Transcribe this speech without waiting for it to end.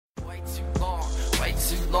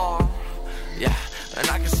And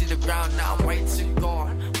I can see the ground now, way too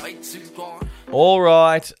gone, way too gone. All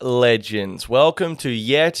right, legends. Welcome to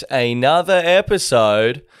yet another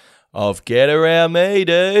episode of Get Around Me,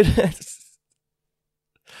 dude.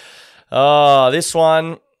 This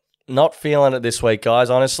one, not feeling it this week, guys,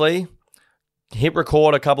 honestly. Hit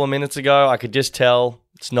record a couple of minutes ago. I could just tell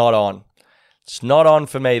it's not on. It's not on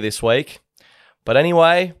for me this week. But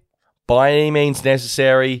anyway, by any means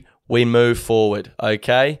necessary, we move forward,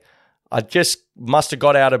 okay? I just must have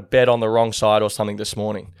got out of bed on the wrong side or something this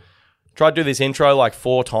morning. Tried to do this intro like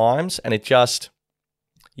 4 times and it just,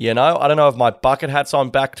 I don't know if my bucket hat's on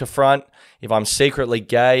back to front, if I'm secretly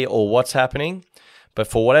gay or what's happening, but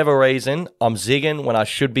for whatever reason, I'm zigging when I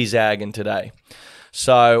should be zagging today.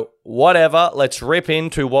 So whatever, let's rip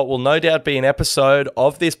into what will no doubt be an episode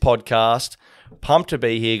of this podcast. Pumped to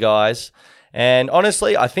be here, guys. And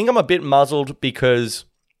honestly, I think I'm a bit muzzled because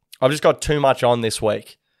I've just got too much on this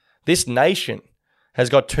week. This nation has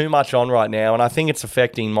got too much on right now, and I think it's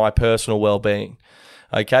affecting my personal well-being.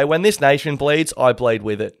 Okay, when this nation bleeds, I bleed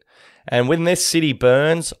with it. And when this city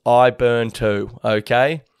burns, I burn too,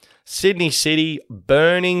 okay? Sydney City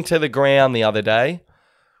burning to the ground the other day.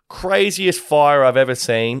 Craziest fire I've ever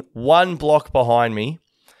seen. 1 block behind me.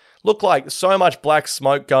 Looked like so much black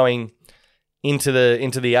smoke going into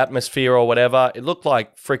the atmosphere or whatever. It looked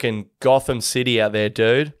like freaking Gotham City out there,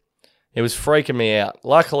 dude. It was freaking me out.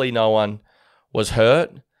 Luckily, no one was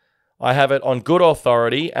hurt. I have it on good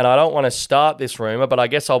authority, and I don't want to start this rumor, but I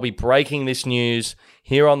guess I'll be breaking this news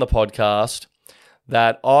here on the podcast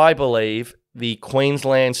that I believe the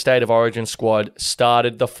Queensland State of Origin squad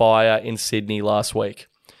started the fire in Sydney last week.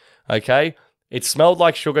 Okay? It smelled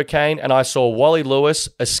like sugarcane, and I saw Wally Lewis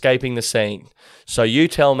escaping the scene. So you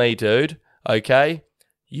tell me, dude. Okay?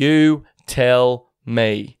 You tell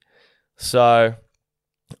me. So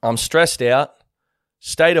I'm stressed out.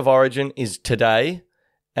 State of Origin is today,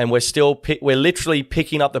 and we're literally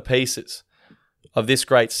picking up the pieces of this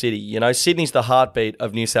great city. Sydney's the heartbeat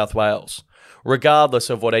of New South Wales, regardless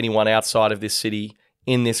of what anyone outside of this city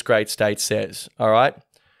in this great state says, all right?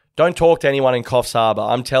 Don't talk to anyone in Coffs Harbour.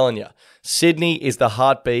 I'm telling you, Sydney is the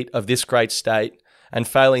heartbeat of this great state, and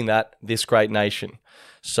failing that, this great nation.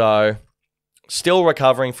 So, still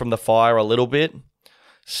recovering from the fire a little bit.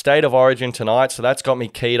 State of Origin tonight, so that's got me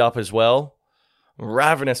keyed up as well.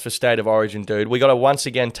 Ravenous for State of Origin, dude. We got to once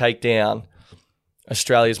again take down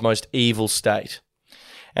Australia's most evil state.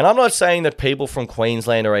 And I'm not saying that people from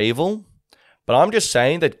Queensland are evil, but I'm just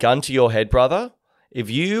saying that gun to your head, brother,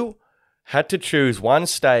 if you had to choose one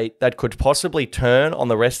state that could possibly turn on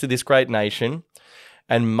the rest of this great nation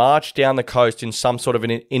and march down the coast in some sort of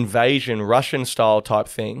an invasion, Russian-style type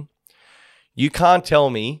thing, you can't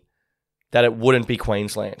tell me that it wouldn't be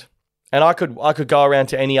Queensland. And I could go around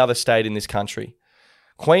to any other state in this country.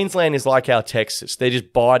 Queensland is like our Texas. They're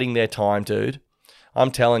just biding their time, dude.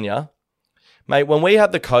 I'm telling you. Mate, when we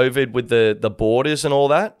had the COVID with the borders and all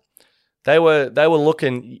that, they were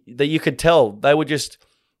looking, that you could tell, they were just,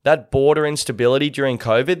 that border instability during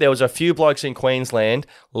COVID, there was a few blokes in Queensland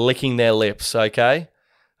licking their lips, okay?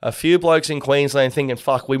 A few blokes in Queensland thinking,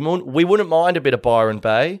 fuck, we wouldn't mind a bit of Byron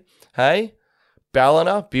Bay, hey?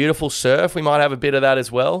 Ballina, beautiful surf, we might have a bit of that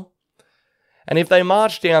as well. And if they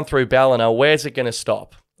march down through Ballina, where's it going to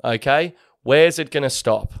stop? Okay? Where's it going to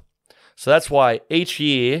stop? So that's why each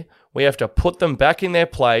year we have to put them back in their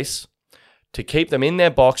place to keep them in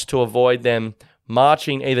their box to avoid them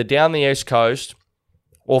marching either down the East Coast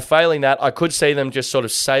or failing that, I could see them just sort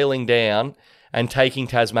of sailing down and taking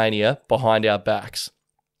Tasmania behind our backs.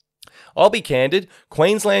 I'll be candid,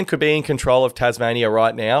 Queensland could be in control of Tasmania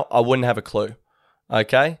right now. I wouldn't have a clue.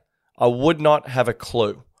 Okay? I would not have a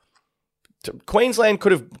clue. Queensland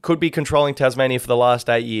could be controlling Tasmania for the last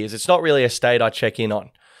 8 years. It's not really a state I check in on,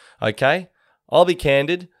 okay? I'll be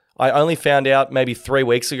candid. I only found out maybe 3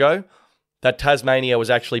 weeks ago that Tasmania was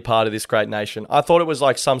actually part of this great nation. I thought it was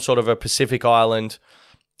like some sort of a Pacific Island,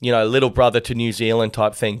 little brother to New Zealand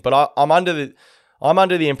type thing. But I'm under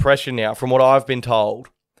the impression now, from what I've been told,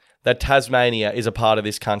 that Tasmania is a part of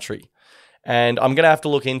this country. And I'm going to have to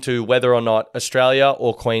look into whether or not Australia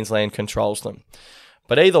or Queensland controls them.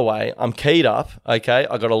 But either way, I'm keyed up, okay?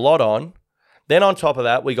 I got a lot on. Then on top of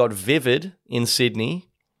that, we got Vivid in Sydney.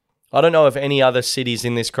 I don't know if any other cities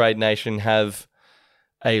in this great nation have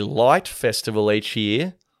a light festival each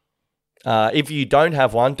year. If you don't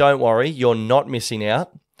have one, don't worry. You're not missing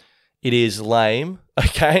out. It is lame,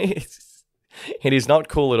 okay? It is not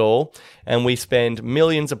cool at all. And we spend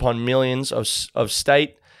millions upon millions of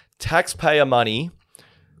state taxpayer money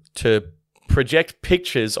to project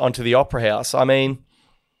pictures onto the Opera House. I mean,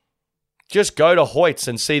 just go to Hoyts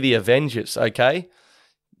and see the Avengers, okay?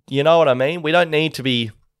 You know what I mean? We don't need to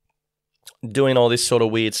be doing all this sort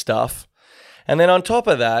of weird stuff. And then on top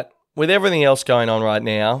of that, with everything else going on right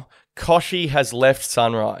now, Koshi has left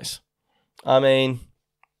Sunrise. I mean,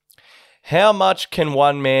 how much can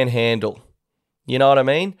one man handle? You know what I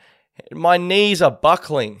mean? My knees are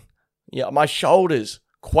buckling. Yeah, my shoulders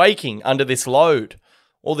quaking under this load,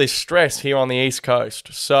 all this stress here on the East Coast.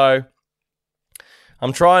 So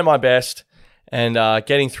I'm trying my best and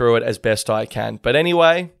getting through it as best I can. But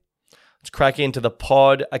anyway, let's crack into the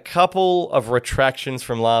pod. A couple of retractions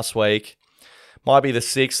from last week. Might be the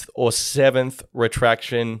 6th or 7th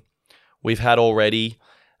retraction we've had already.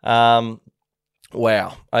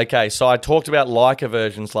 Wow. Okay, so I talked about Leica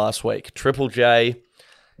versions last week. Triple J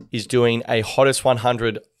is doing a hottest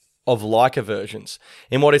 100 of Leica versions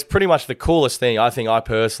in what is pretty much the coolest thing I think I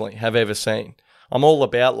personally have ever seen. I'm all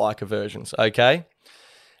about Leica versions, okay?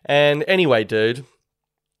 And anyway, dude,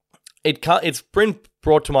 it's been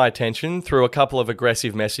brought to my attention through a couple of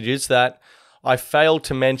aggressive messages that I failed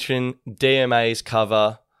to mention DMA's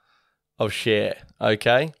cover of Share,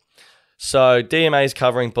 okay? So DMA's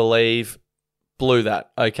covering Believe blew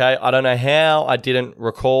that, okay? I don't know how I didn't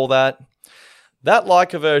recall that. That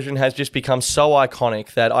Leica version has just become so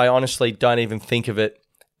iconic that I honestly don't even think of it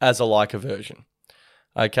as a Leica version,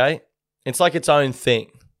 okay? It's like its own thing.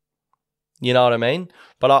 You know what I mean?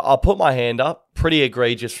 But I'll put my hand up. Pretty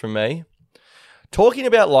egregious from me. Talking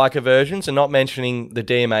about Leica versions and not mentioning the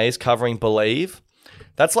DMAs covering Believe,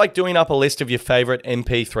 that's like doing up a list of your favorite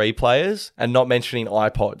MP3 players and not mentioning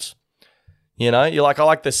iPods. You know, you're like, I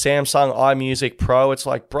like the Samsung iMusic Pro. It's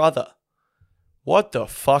like, brother, what the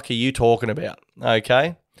fuck are you talking about?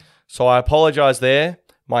 Okay. So I apologize there.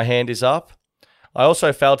 My hand is up. I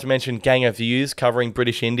also failed to mention Gang of Youths covering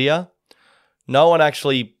British India. No one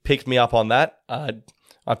actually picked me up on that.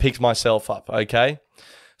 I picked myself up, okay?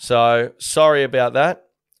 So, sorry about that.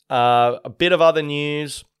 A bit of other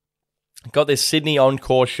news. Got this Sydney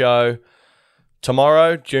Encore show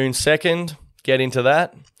tomorrow, June 2nd. Get into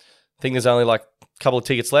that. I think there's only like a couple of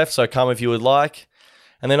tickets left, so come if you would like.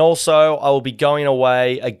 And then also, I will be going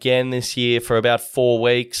away again this year for about 4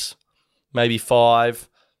 weeks, maybe 5.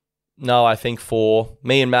 No, I think 4.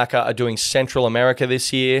 Me and Macca are doing Central America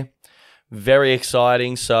this year. Very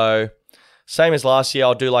exciting. So, same as last year,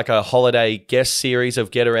 I'll do like a holiday guest series of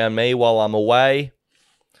Get Around Me while I'm away.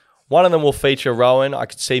 One of them will feature Rowan. I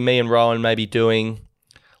could see me and Rowan maybe doing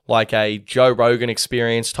like a Joe Rogan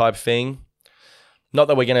experience type thing. Not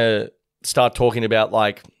that we're going to start talking about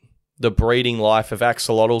like the breeding life of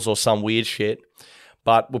axolotls or some weird shit,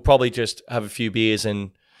 but we'll probably just have a few beers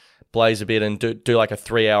and blaze a bit and do like a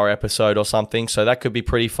 3-hour episode or something. So that could be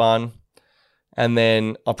pretty fun. And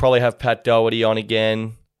then I'll probably have Pat Doherty on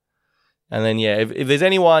again. And then, yeah, if there's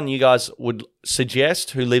anyone you guys would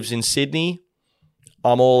suggest who lives in Sydney,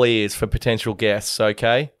 I'm all ears for potential guests,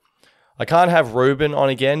 okay? I can't have Ruben on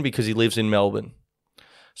again because he lives in Melbourne.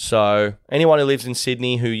 So anyone who lives in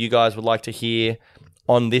Sydney who you guys would like to hear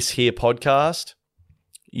on this here podcast,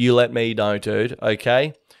 you let me know, dude,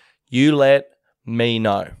 okay? You let me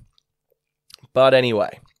know. But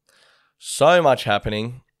anyway, so much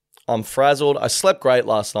happening. I'm frazzled. I slept great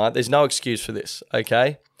last night. There's no excuse for this,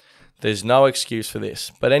 okay? There's no excuse for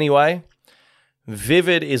this. But anyway,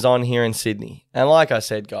 Vivid is on here in Sydney. And like I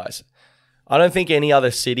said, guys, I don't think any other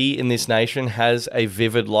city in this nation has a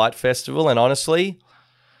Vivid Light Festival. And honestly,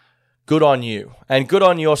 good on you. And good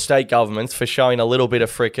on your state governments for showing a little bit of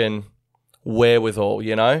freaking wherewithal,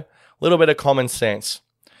 you know? A little bit of common sense.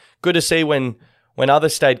 Good to see when other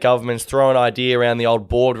state governments throw an idea around the old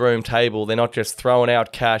boardroom table, they're not just throwing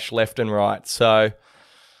out cash left and right. So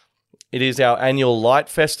it is our annual light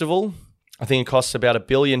festival. I think it costs about $1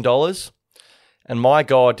 billion. And my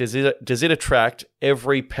God, does it attract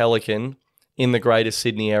every pelican in the greater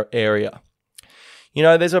Sydney area. You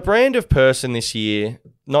know, there's a brand of person this year,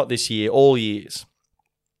 not this year, all years,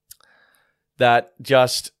 that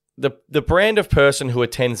just, the brand of person who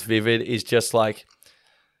attends Vivid is just like,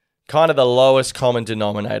 kind of the lowest common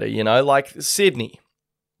denominator, you know, like Sydney.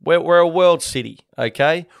 We're a world city,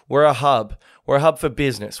 okay? We're a hub. We're a hub for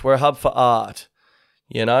business. We're a hub for art,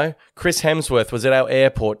 you know? Chris Hemsworth was at our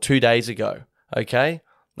airport 2 days ago, okay?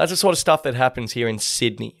 That's the sort of stuff that happens here in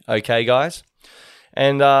Sydney, okay, guys?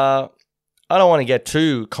 And I don't want to get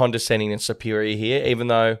too condescending and superior here, even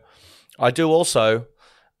though I do also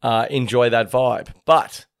enjoy that vibe.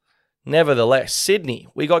 But nevertheless, Sydney,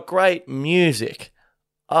 we got great music,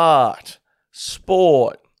 art,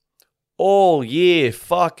 sport, all year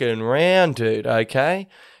fucking round, dude, okay?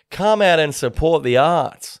 Come out and support the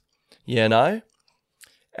arts, you know?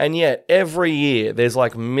 And yet, every year, there's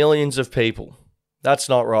like millions of people, That's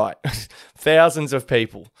not right. Thousands of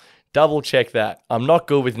people. Double check that. I'm not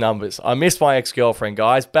good with numbers. I miss my ex-girlfriend,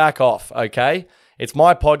 guys. Back off, okay? It's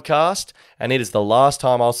my podcast, and it is the last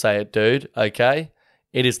time I'll say it, dude, okay?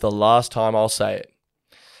 It is the last time I'll say it.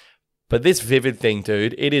 But this Vivid thing,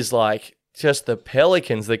 dude, it is like just the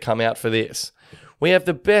pelicans that come out for this. We have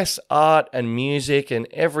the best art and music and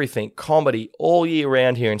everything, comedy, all year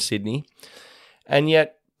round here in Sydney. And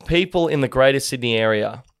yet people in the Greater Sydney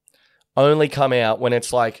area only come out when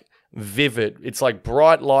it's like Vivid. It's like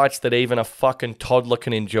bright lights that even a fucking toddler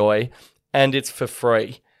can enjoy, and it's for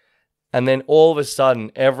free. And then all of a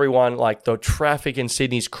sudden, everyone, like the traffic in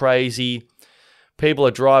Sydney's crazy. People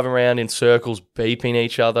are driving around in circles, beeping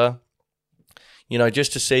each other, you know,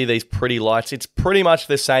 just to see these pretty lights. It's pretty much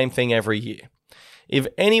the same thing every year. If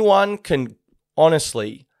anyone can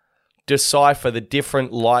honestly decipher the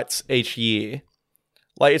different lights each year,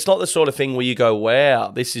 like it's not the sort of thing where you go,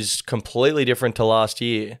 wow, this is completely different to last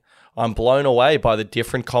year. I'm blown away by the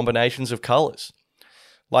different combinations of colors.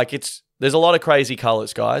 Like there's a lot of crazy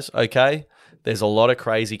colors, guys, okay? There's a lot of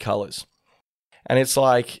crazy colors. And it's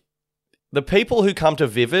like the people who come to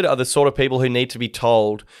Vivid are the sort of people who need to be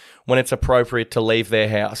told when it's appropriate to leave their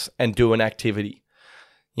house and do an activity.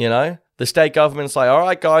 You know, the state government's like, all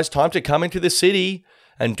right, guys, time to come into the city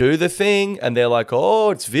and do the thing. And they're like,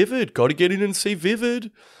 oh, it's Vivid. Got to get in and see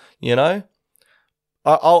Vivid. You know,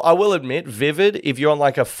 I will admit, Vivid, if you're on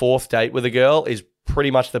like a fourth date with a girl, is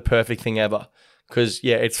pretty much the perfect thing ever. Because,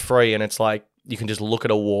 yeah, it's free and it's like you can just look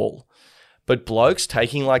at a wall. But blokes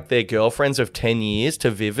taking like their girlfriends of 10 years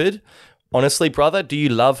to Vivid, honestly, brother, do you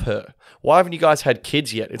love her? Why haven't you guys had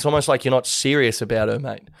kids yet? It's almost like you're not serious about her,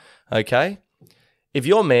 mate. Okay? If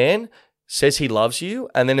your man says he loves you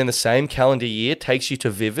and then in the same calendar year takes you to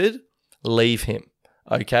Vivid, leave him.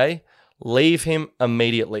 Okay? Leave him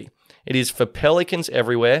immediately. It is for pelicans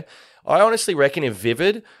everywhere. I honestly reckon if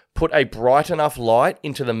Vivid put a bright enough light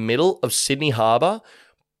into the middle of Sydney Harbour,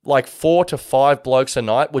 like 4 to 5 blokes a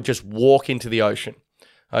night would just walk into the ocean.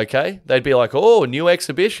 Okay? They'd be like, oh, new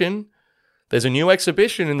exhibition. There's a new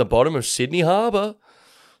exhibition in the bottom of Sydney Harbour.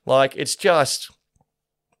 Like, it's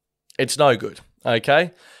no good.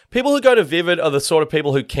 Okay? People who go to Vivid are the sort of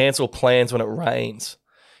people who cancel plans when it rains.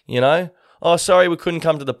 You know? Oh, sorry, we couldn't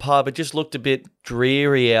come to the pub. It just looked a bit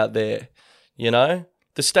dreary out there. You know?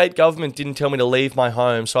 The state government didn't tell me to leave my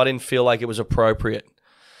home, so I didn't feel like it was appropriate.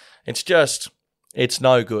 It's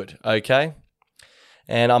no good, okay?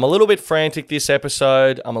 And I'm a little bit frantic this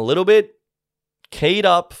episode. I'm a little bit keyed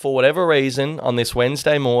up for whatever reason on this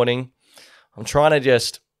Wednesday morning. I'm trying to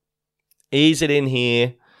just ease it in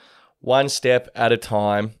here, one step at a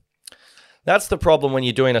time. That's the problem when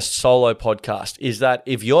you're doing a solo podcast, is that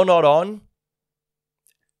if you're not on,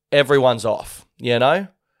 everyone's off, you know?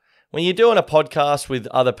 When you're doing a podcast with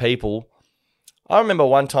other people, I remember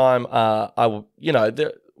one time,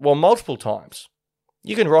 multiple times,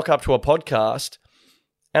 you can rock up to a podcast,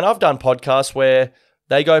 and I've done podcasts where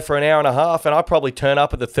they go for an hour and a half, and I probably turn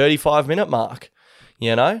up at the 35-minute mark,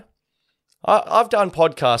 you know? I've done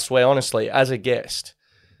podcasts where, honestly, as a guest,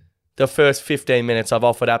 the first 15 minutes I've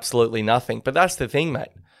offered absolutely nothing. But that's the thing, mate.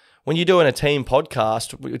 When you're doing a team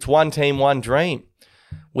podcast, it's one team, one dream.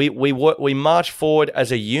 We march forward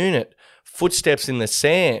as a unit, footsteps in the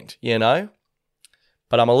sand, you know?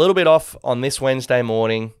 But I'm a little bit off on this Wednesday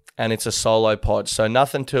morning, and it's a solo pod, so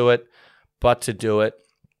nothing to it but to do it.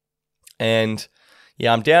 And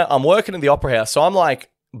yeah, I'm working in the Opera House, so I'm like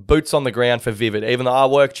boots on the ground for Vivid, even though I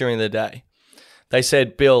work during the day. They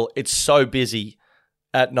said, Bill, it's so busy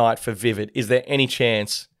at night for Vivid. Is there any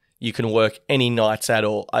chance you can work any nights at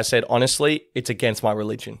all? I said, honestly, it's against my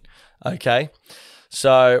religion. Okay?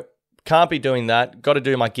 So can't be doing that. Got to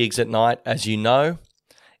do my gigs at night, as you know.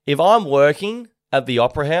 If I'm working at the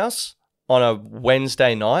Opera House on a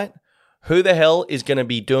Wednesday night, who the hell is going to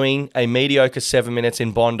be doing a mediocre 7 minutes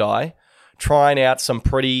in Bondi, trying out some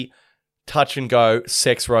pretty touch and go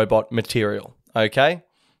sex robot material? Okay?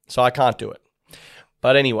 So I can't do it.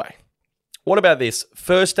 But anyway, what about this?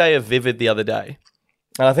 First day of Vivid the other day.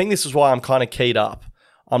 And I think this is why I'm kind of keyed up.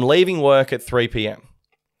 I'm leaving work at 3 p.m.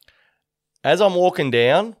 As I'm walking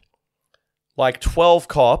down, like 12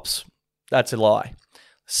 cops, that's a lie,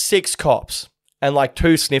 6 cops and like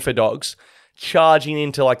 2 sniffer dogs charging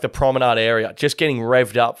into like the promenade area, just getting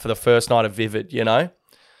revved up for the first night of Vivid, you know?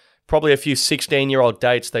 Probably a few 16-year-old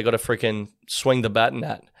dates they got to freaking swing the baton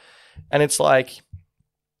at. And it's like,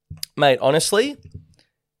 mate, honestly,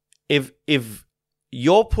 if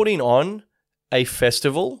you're putting on a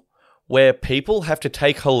festival where people have to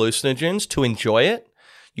take hallucinogens to enjoy it,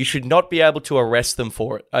 you should not be able to arrest them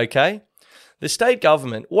for it, okay? The state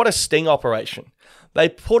government, what a sting operation. They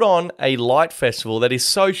put on a light festival that is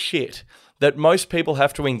so shit that most people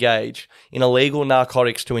have to engage in illegal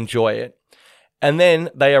narcotics to enjoy it. And then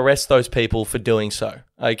they arrest those people for doing so,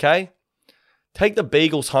 okay? Take the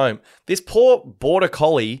beagles home. This poor border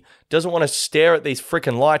collie doesn't want to stare at these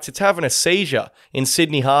freaking lights. It's having a seizure in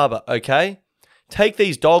Sydney Harbour, okay? Take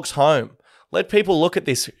these dogs home. Let people look at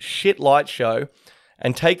this shit light show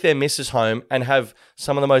and take their missus home and have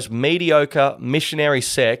some of the most mediocre missionary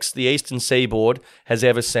sex the Eastern Seaboard has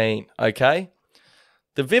ever seen, okay?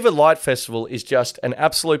 The Vivid Light Festival is just an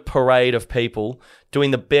absolute parade of people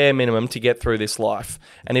doing the bare minimum to get through this life.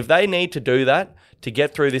 And if they need to do that to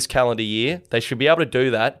get through this calendar year, they should be able to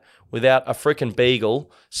do that without a freaking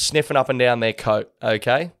beagle sniffing up and down their coat,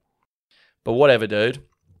 okay? But whatever, dude.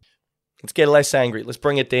 Let's get less angry. Let's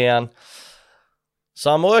bring it down.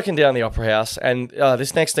 So I'm working down the Opera House, and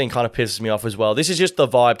this next thing kind of pisses me off as well. This is just the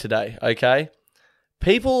vibe today, okay?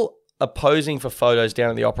 People are posing for photos down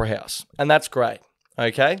at the Opera House, and that's great,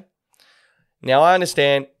 okay? Now, I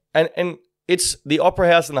understand, and it's the Opera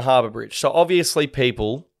House and the Harbour Bridge, so obviously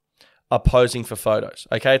people are posing for photos,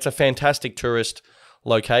 okay? It's a fantastic tourist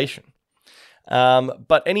location.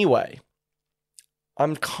 But anyway,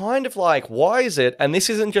 I'm kind of like, why is it, and this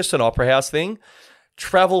isn't just an Opera House thing,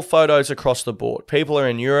 travel photos across the board. People are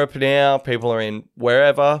in Europe now, people are in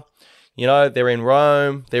wherever, you know, they're in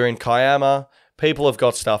Rome, they're in Kiama, people have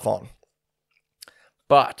got stuff on.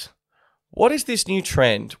 But what is this new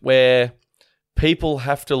trend where people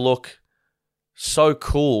have to look so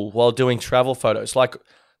cool while doing travel photos? Like,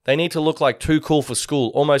 they need to look like too cool for school,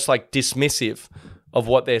 almost like dismissive of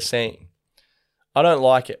what they're seeing. I don't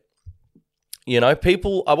like it. You know,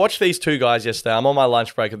 I watched these two guys yesterday. I'm on my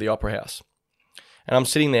lunch break at the Opera House. And I'm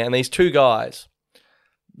sitting there, and these two guys,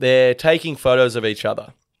 they're taking photos of each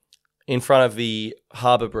other in front of the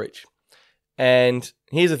Harbour Bridge. And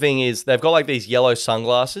here's the thing is, they've got like these yellow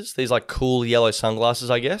sunglasses, these like cool yellow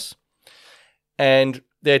sunglasses, I guess. And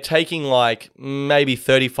they're taking like maybe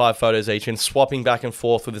 35 photos each and swapping back and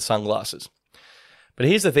forth with the sunglasses. But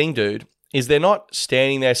here's the thing, dude, is they're not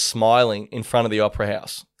standing there smiling in front of the Opera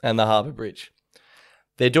House and the Harbour Bridge.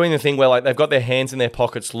 They're doing the thing where like they've got their hands in their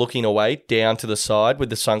pockets looking away down to the side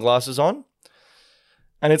with the sunglasses on.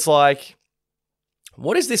 And it's like,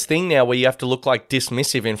 what is this thing now where you have to look like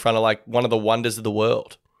dismissive in front of like one of the wonders of the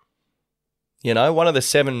world? You know, one of the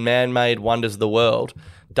 7 man-made wonders of the world.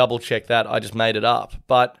 Double check that, I just made it up.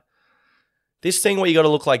 But this thing where you got to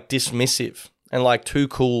look like dismissive and like too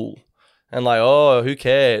cool and like, oh, who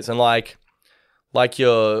cares? And like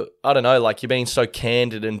you're, I don't know, like you're being so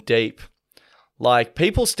candid and deep. Like,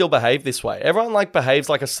 people still behave this way. Everyone, like, behaves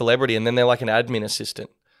like a celebrity and then they're like an admin assistant.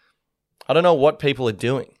 I don't know what people are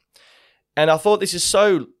doing. And I thought this is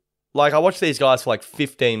so... Like, I watched these guys for, like,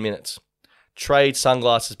 15 minutes. Trade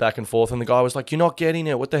sunglasses back and forth. And the guy was like, you're not getting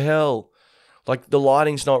it. What the hell? Like, the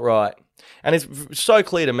lighting's not right. And it's so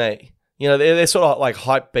clear to me. You know, they're sort of like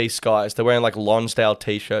hype beast guys. They're wearing, like, Lonsdale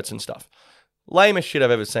T-shirts and stuff. Lamest shit I've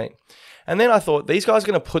ever seen. And then I thought, these guys are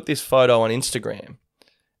going to put this photo on Instagram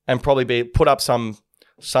and probably put up some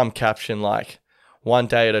caption like one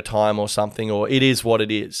day at a time or something, or it is what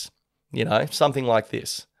it is, you know, something like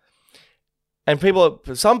this. And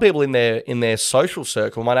some people in their social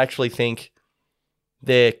circle might actually think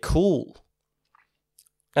they're cool.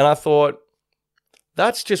 And I thought,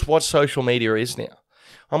 that's just what social media is now.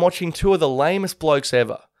 I'm watching two of the lamest blokes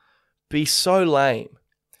ever be so lame.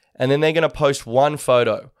 And then they're going to post one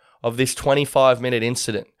photo of this 25-minute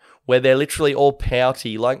incident where they're literally all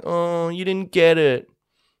pouty, like, oh, you didn't get it.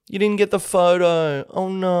 You didn't get the photo. Oh,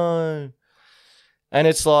 no. And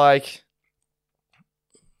it's like,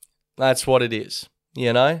 that's what it is,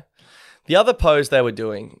 you know? The other pose they were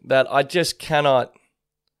doing that I just cannot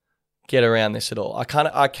get around this at all.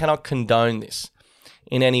 I cannot condone this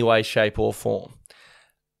in any way, shape, or form.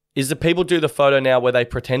 Is that people do the photo now where they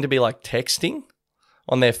pretend to be like texting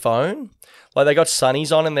on their phone. Like they got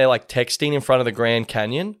sunnies on and they're like texting in front of the Grand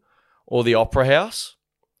Canyon or the Opera House.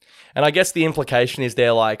 And I guess the implication is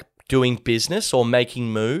they're like doing business or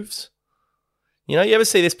making moves. You know, you ever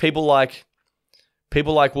see this? People like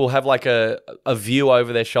will have like a view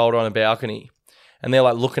over their shoulder on a balcony and they're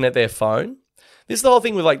like looking at their phone. This is the whole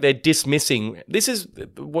thing with like they're dismissing. This is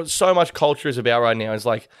what so much culture is about right now, is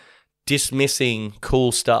like dismissing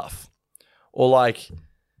cool stuff or like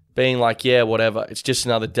being like, yeah, whatever, it's just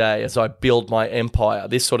another day as I build my empire,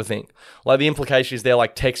 this sort of thing. Like the implication is they're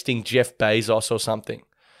like texting Jeff Bezos or something,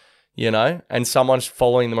 you know, and someone's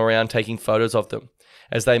following them around taking photos of them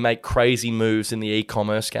as they make crazy moves in the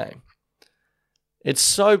e-commerce game. It's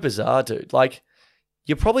so bizarre, dude. Like,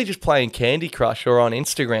 you're probably just playing Candy Crush or on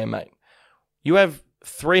Instagram, mate. You have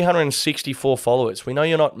 364 followers. We know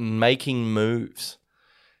you're not making moves.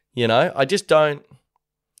 You know, I don't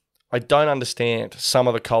understand some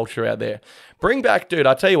of the culture out there. Bring back, dude,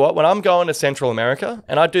 I tell you what, when I'm going to Central America,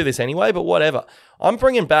 and I do this anyway, but whatever, I'm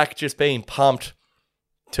bringing back just being pumped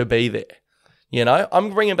to be there. You know,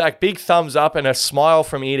 I'm bringing back big thumbs up and a smile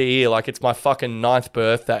from ear to ear like it's my fucking 9th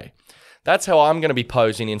birthday. That's how I'm going to be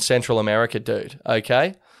posing in Central America, dude,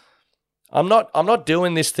 okay? I'm not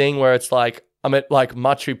doing this thing where it's like I'm at like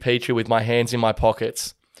Machu Picchu with my hands in my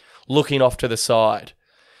pockets, looking off to the side,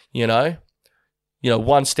 you know,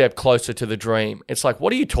 one step closer to the dream. It's like,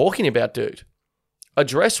 what are you talking about, dude?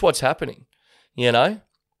 Address what's happening, you know?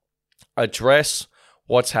 Address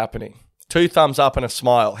what's happening. 2 thumbs up and a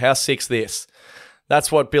smile. How sick's this? That's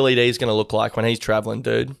what Billy D's going to look like when he's traveling,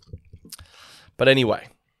 dude. But anyway,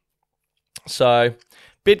 so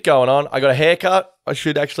bit going on. I got a haircut. I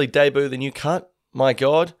should actually debut the new cut. My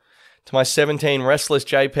God. To my 17 restless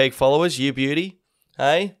JPEG followers, you beauty.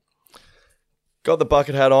 Hey? Got the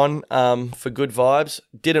bucket hat on for good vibes.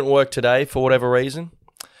 Didn't work today for whatever reason.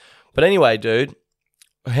 But anyway, dude,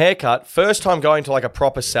 haircut. First time going to like a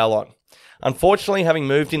proper salon. Unfortunately, having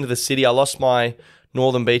moved into the city, I lost my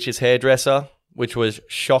Northern Beaches hairdresser, which was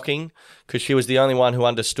shocking because she was the only one who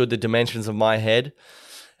understood the dimensions of my head.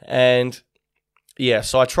 And yeah,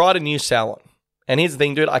 so I tried a new salon. And here's the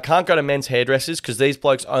thing, dude, I can't go to men's hairdressers because these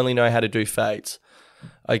blokes only know how to do fades.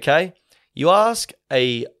 Okay? You ask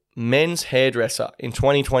a men's hairdresser in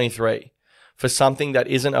 2023 for something that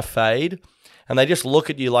isn't a fade, and they just look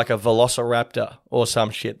at you like a velociraptor or some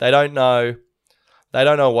shit. They don't know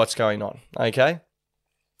what's going on, okay?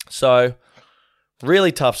 So,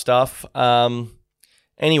 really tough stuff.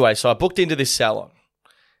 Anyway, so I booked into this salon,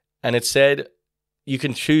 and it said you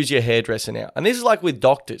can choose your hairdresser now. And this is like with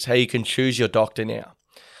doctors, how you can choose your doctor now.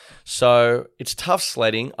 So, it's tough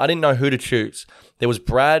sledding. I didn't know who to choose. There was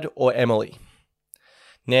Brad or Emily.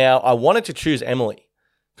 Now, I wanted to choose Emily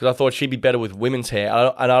because I thought she'd be better with women's hair.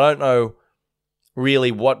 And I don't know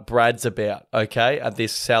really what Brad's about, okay, at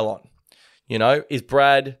this salon. You know, is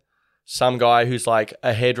Brad some guy who's like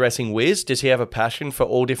a hairdressing whiz? Does he have a passion for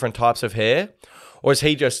all different types of hair? Or is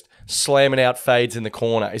he just slamming out fades in the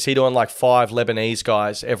corner? Is he doing like 5 Lebanese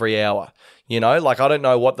guys every hour? You know, like I don't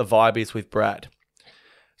know what the vibe is with Brad.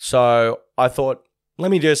 So I thought, I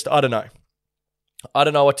don't know. I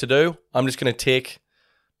don't know what to do. I'm just going to tick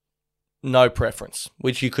no preference,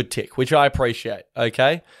 which you could tick, which I appreciate,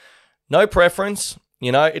 okay? No preference,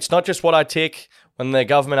 you know, it's not just what I tick when the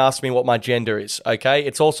government asks me what my gender is, okay?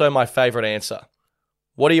 It's also my favorite answer.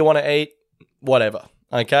 What do you want to eat? Whatever,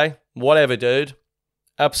 okay? Whatever, dude.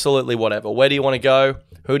 Absolutely whatever. Where do you want to go?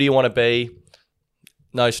 Who do you want to be?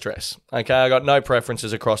 No stress, okay? I got no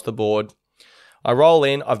preferences across the board. I roll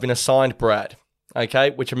in. I've been assigned Brad,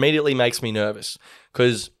 okay? Which immediately makes me nervous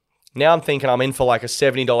because now I'm thinking I'm in for like a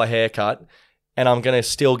 $70 haircut and I'm going to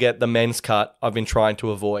still get the men's cut I've been trying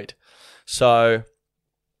to avoid. So,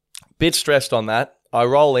 bit stressed on that. I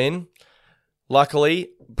roll in.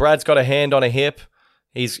 Luckily, Brad's got a hand on a hip.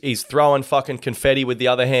 He's throwing fucking confetti with the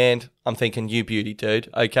other hand. I'm thinking, you beauty, dude,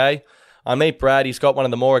 okay? I meet Brad. He's got one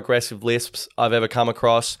of the more aggressive lisps I've ever come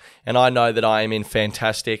across, and I know that I am in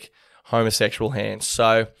fantastic homosexual hands.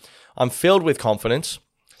 So, I'm filled with confidence.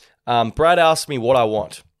 Brad asks me what I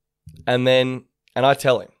want. And I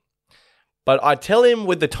tell him. But I tell him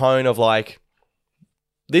with the tone of like,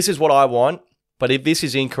 this is what I want, but if this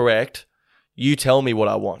is incorrect, you tell me what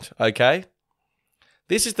I want, okay?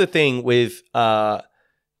 This is the thing with, haircuts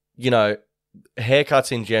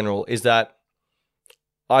in general, is that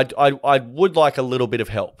I would like a little bit of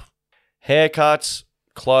help. Haircuts,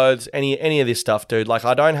 clothes, any of this stuff, dude. Like,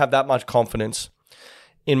 I don't have that much confidence,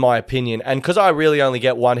 in my opinion. And because I really only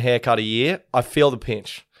get one haircut a year, I feel the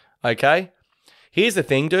pinch. Okay? Here's the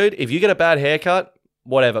thing, dude. If you get a bad haircut,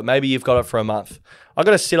 whatever, maybe you've got it for a month. I've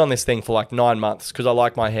got to sit on this thing for like 9 months because I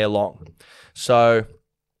like my hair long. So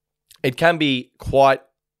it can be quite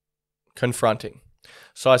confronting.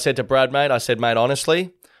 So I said to Brad, mate,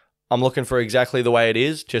 honestly, I'm looking for exactly the way it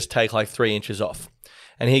is. Just take like 3 inches off.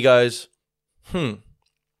 And he goes, And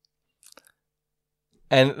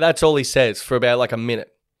that's all he says for about like a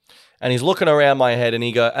minute. And he's looking around my head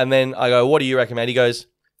and then I go, what do you recommend? He goes,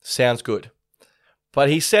 sounds good. But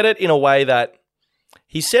he said it in a way that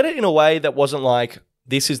wasn't like,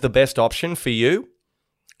 this is the best option for you.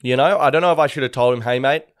 You know, I don't know if I should have told him, hey,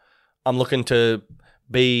 mate, I'm looking to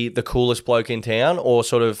be the coolest bloke in town or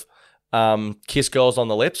sort of kiss girls on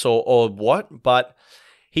the lips or what. But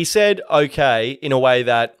he said, okay, in a way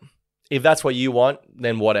that if that's what you want,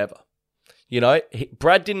 then whatever. You know,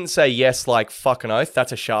 Brad didn't say yes like fucking oath.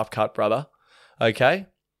 That's a sharp cut, brother. Okay?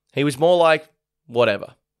 He was more like,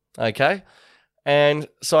 whatever. Okay? And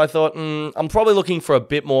so I thought, I'm probably looking for a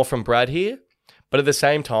bit more from Brad here, but at the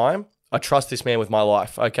same time, I trust this man with my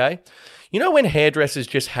life, okay? You know when hairdressers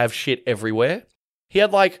just have shit everywhere? He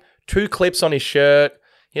had like 2 clips on his shirt.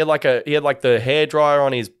 He had like the hairdryer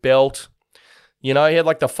on his belt. You know, he had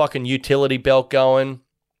like the fucking utility belt going.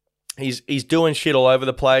 He's doing shit all over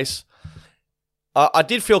the place. I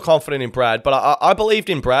did feel confident in Brad, but I believed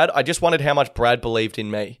in Brad. I just wondered how much Brad believed in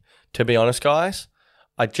me, to be honest, guys.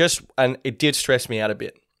 And it did stress me out a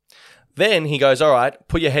bit. Then he goes, all right,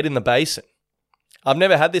 put your head in the basin. I've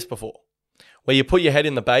never had this before, where you put your head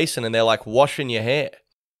in the basin and they're like washing your hair.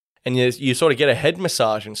 And you sort of get a head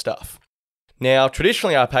massage and stuff. Now,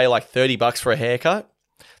 traditionally, I pay like $30 for a haircut.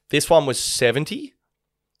 This one was $70.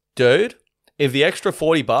 Dude, if the extra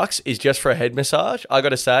 $40 is just for a head massage, I got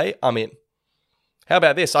to say, I'm in. How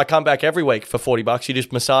about this? I come back every week for $40. You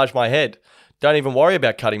just massage my head. Don't even worry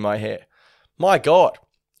about cutting my hair. My God.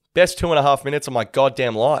 Best 2.5 minutes of my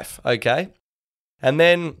goddamn life, okay? And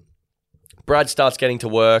then Brad starts getting to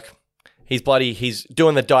work. He's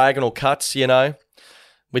doing the diagonal cuts, you know,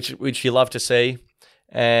 which you love to see.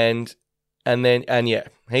 And yeah,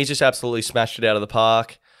 he's just absolutely smashed it out of the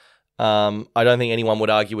park. I don't think anyone would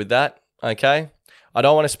argue with that, okay? I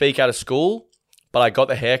don't want to speak out of school, but I got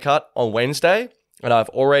the haircut on Wednesday, and I've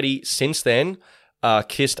already, since then,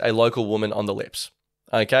 kissed a local woman on the lips.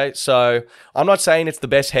 Okay, so I'm not saying it's the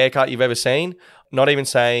best haircut you've ever seen. Not even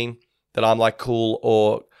saying that I'm like cool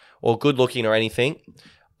or good looking or anything.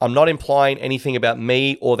 I'm not implying anything about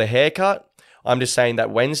me or the haircut. I'm just saying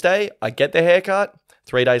that Wednesday, I get the haircut.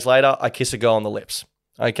 3 days later, I kiss a girl on the lips.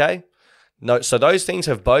 Okay? No, so those things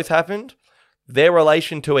have both happened. Their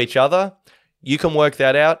relation to each other, you can work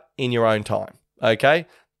that out in your own time. Okay?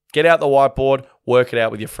 Get out the whiteboard, work it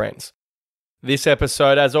out with your friends. This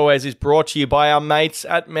episode, as always, is brought to you by our mates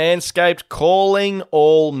at Manscaped, calling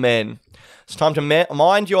all men. It's time to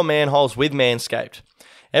mind your manholes with Manscaped.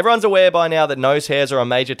 Everyone's aware by now that nose hairs are a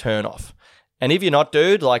major turn-off. And if you're not,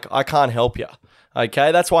 dude, I can't help you.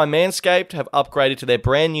 Okay, that's why Manscaped have upgraded to their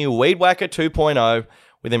brand new Weed Whacker 2.0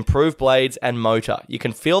 with improved blades and motor. You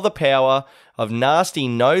can feel the power of nasty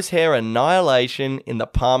nose hair annihilation in the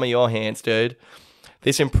palm of your hands, dude.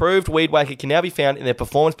 This improved Weed Whacker can now be found in their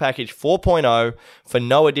Performance Package 4.0 for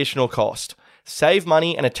no additional cost. Save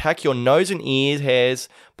money and attack your nose and ear hairs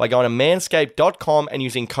by going to manscaped.com and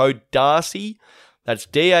using code DARCY, that's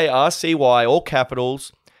D-A-R-C-Y, all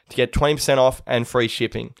capitals, to get 20% off and free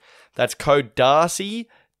shipping. That's code DARCY,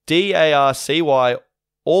 D-A-R-C-Y,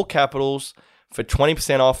 all capitals, for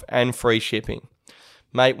 20% off and free shipping.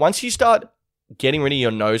 Mate, once you start getting rid of your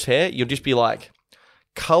nose hair, you'll just be like,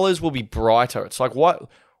 colors will be brighter. It's like,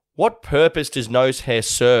 what purpose does nose hair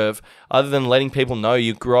serve other than letting people know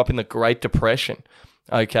you grew up in the Great Depression?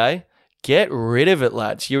 Okay? Get rid of it,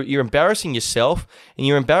 lads. You're embarrassing yourself and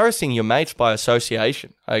you're embarrassing your mates by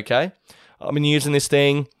association. Okay? I've been using this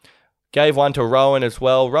thing. Gave one to Rowan as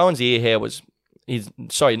well. Rowan's ear hair was...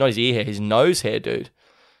 not his ear hair, his nose hair, dude.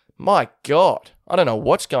 My God. I don't know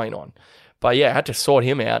what's going on. But yeah, I had to sort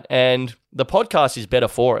him out. And the podcast is better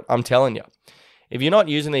for it, I'm telling you. If you're not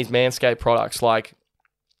using these Manscaped products,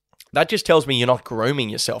 that just tells me you're not grooming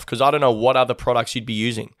yourself, because I don't know what other products you'd be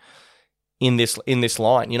using in this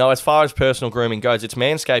line. You know, as far as personal grooming goes, it's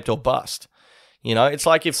Manscaped or bust. You know, it's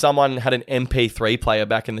like if someone had an MP3 player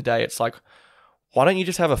back in the day. It's like, why don't you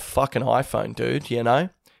just have a fucking iPhone, dude? You know,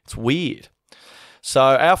 it's weird. So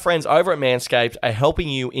our friends over at Manscaped are helping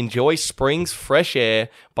you enjoy spring's fresh air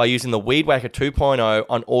by using the Weed Whacker 2.0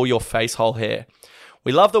 on all your face hole hair.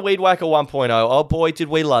 We love the Weed Whacker 1.0. Oh boy, did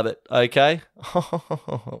we love it, okay?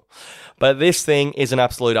 But this thing is an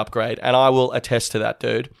absolute upgrade, and I will attest to that,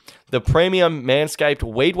 dude. The premium Manscaped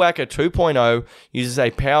Weed Whacker 2.0 uses a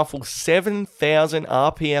powerful 7,000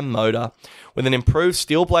 RPM motor with an improved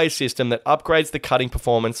steel blade system that upgrades the cutting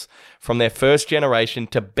performance from their first generation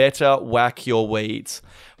to better whack your weeds.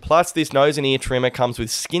 Plus, this nose and ear trimmer comes with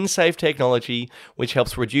skin-safe technology, which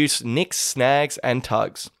helps reduce nicks, snags, and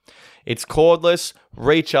tugs. It's cordless,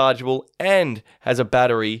 rechargeable, and has a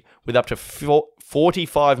battery with up to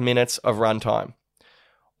 45 minutes of runtime.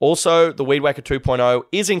 Also, the Weed Whacker 2.0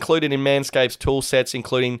 is included in Manscaped's tool sets,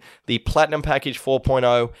 including the Platinum Package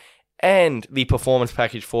 4.0 and the Performance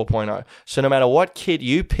Package 4.0. So no matter what kit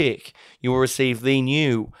you pick, you will receive the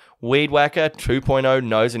new Weed Whacker 2.0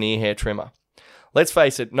 nose and ear hair trimmer. Let's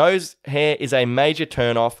face it, nose hair is a major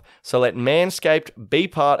turn-off, so let Manscaped be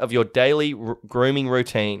part of your daily grooming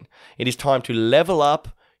routine. It is time to level up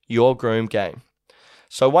your groom game.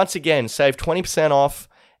 So once again, save 20% off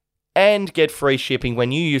and get free shipping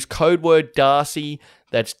when you use code word DARCY,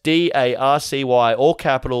 that's D-A-R-C-Y, all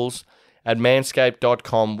capitals, at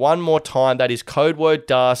manscaped.com. One more time, that is code word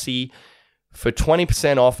Darcy for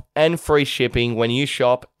 20% off and free shipping when you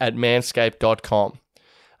shop at manscaped.com.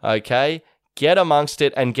 Okay? Get amongst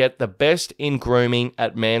it and get the best in grooming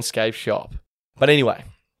at Manscaped shop. But anyway,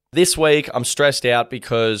 this week I'm stressed out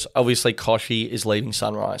because obviously Kochie is leaving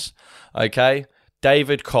Sunrise. Okay?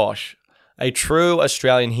 David Koch, a true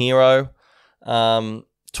Australian hero.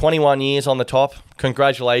 21 years on the top.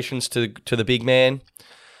 Congratulations to the big man.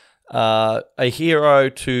 A hero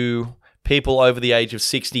to people over the age of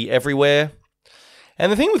 60 everywhere.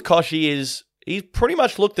 And the thing with Kochie is he's pretty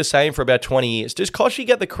much looked the same for about 20 years. Does Kochie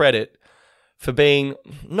get the credit for being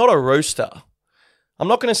not a rooster? I'm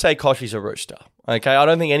not going to say Kochie's a rooster, okay? I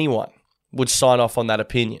don't think anyone would sign off on that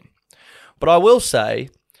opinion. But I will say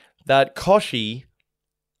that Kochie,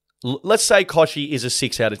 let's say Kochie is a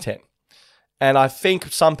 6 out of 10. And I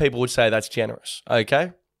think some people would say that's generous,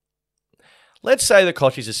 okay? Let's say that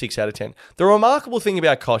Kochie's a 6 out of 10. The remarkable thing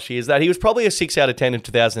about Kochie is that he was probably a 6 out of 10 in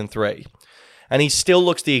 2003. And he still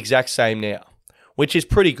looks the exact same now, which is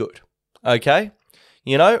pretty good, okay?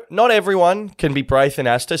 You know, not everyone can be Braithen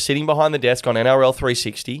Astor sitting behind the desk on NRL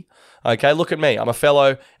 360. Okay, look at me. I'm a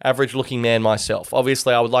fellow average-looking man myself.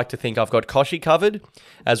 Obviously, I would like to think I've got Kochie covered,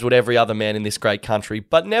 as would every other man in this great country.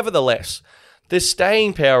 But nevertheless, the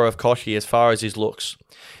staying power of Kochie as far as his looks.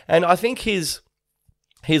 And I think his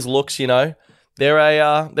looks, you know, they're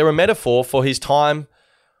a metaphor for his time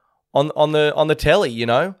on the telly, you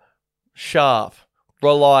know. Sharp,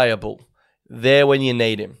 reliable, there when you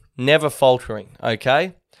need him, never faltering,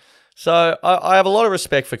 okay? So I have a lot of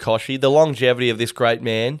respect for Kochie, the longevity of this great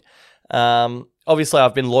man. Obviously,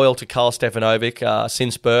 I've been loyal to Karl Stefanovic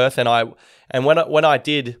since birth, and when I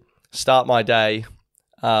did start my day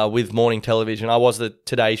with morning television, I was the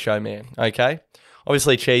Today Show man, okay?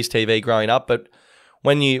 Obviously, Cheese TV growing up, but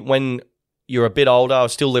when you're a bit older, I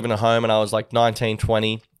was still living at home and I was like 19,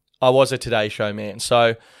 20, I was a Today Show man.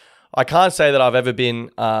 So I can't say that I've ever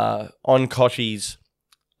been on Kochie's,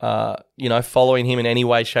 following him in any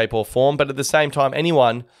way, shape or form. But at the same time,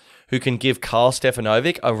 anyone who can give Karl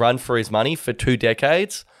Stefanovic a run for his money for 2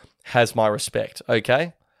 decades has my respect,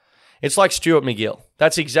 okay? It's like Stuart McGill.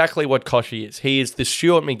 That's exactly what Kochie is. He is the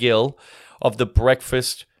Stuart McGill of the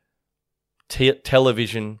breakfast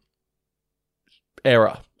television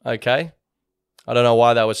era, okay? I don't know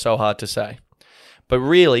why that was so hard to say. But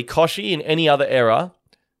really, Kochie in any other era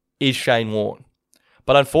is Shane Warne.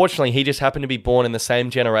 But unfortunately, he just happened to be born in the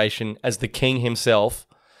same generation as the king himself,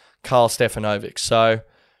 Karl Stefanovic. So,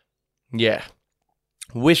 yeah.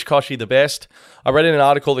 Wish Kochie the best. I read in an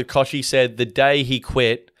article that Kochie said the day he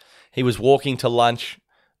quit, he was walking to lunch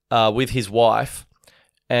with his wife,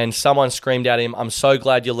 and someone screamed at him, "I'm so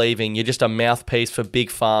glad you're leaving. You're just a mouthpiece for Big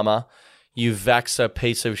Pharma. You vaxxer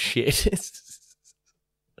piece of shit."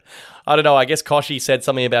 I don't know. I guess Kochie said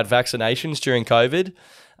something about vaccinations during COVID.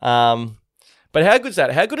 But how good is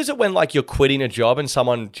that? How good is it when like you're quitting a job and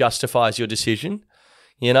someone justifies your decision?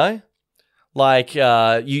 You know, like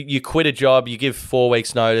you quit a job, you give 4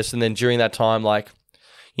 weeks notice, and then during that time, like,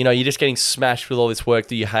 you know, you're just getting smashed with all this work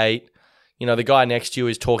that you hate. You know, the guy next to you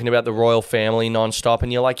is talking about the royal family nonstop,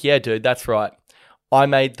 and you're like, yeah, dude, that's right. I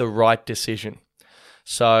made the right decision.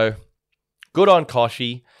 So good on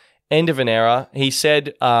Kochie. End of an era. He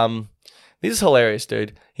said, this is hilarious,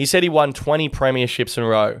 dude. He said he won 20 premierships in a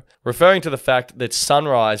row, referring to the fact that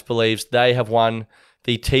Sunrise believes they have won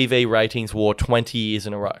the TV ratings war 20 years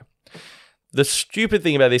in a row. The stupid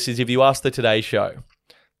thing about this is if you ask the Today Show,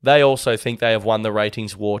 they also think they have won the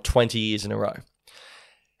ratings war 20 years in a row.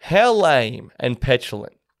 How lame and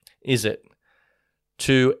petulant is it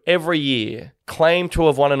to every year claim to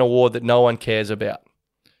have won an award that no one cares about,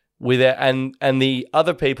 and the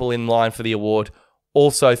other people in line for the award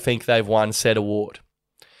also think they've won said award?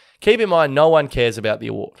 Keep in mind, no one cares about the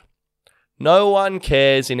award. No one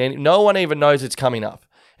cares. No one even knows it's coming up.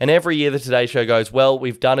 And every year the Today Show goes, well,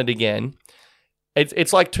 we've done it again.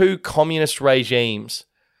 It's like 2 communist regimes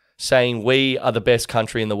saying we are the best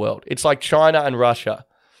country in the world. It's like China and Russia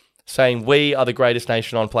saying we are the greatest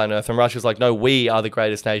nation on planet Earth. And Russia's like, no, we are the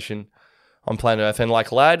greatest nation on planet Earth. And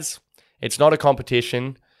like, lads, it's not a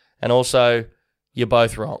competition. And also, you're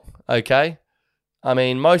both wrong, okay? I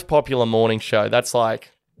mean, most popular morning show, that's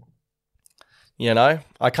like, you know,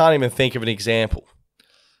 I can't even think of an example.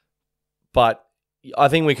 But I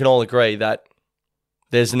think we can all agree that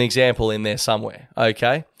there's an example in there somewhere,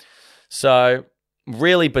 okay? So,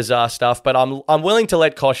 really bizarre stuff, but I'm willing to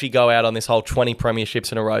let Kochie go out on this whole 20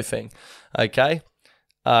 premierships in a row thing, okay?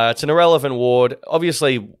 It's an irrelevant award.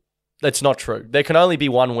 Obviously, that's not true. There can only be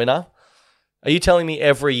one winner. Are you telling me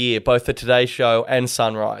every year, both the Today Show and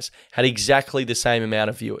Sunrise had exactly the same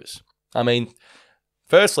amount of viewers? I mean,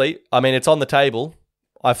 firstly, it's on the table.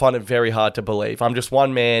 I find it very hard to believe. I'm just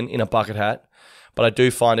one man in a bucket hat, but I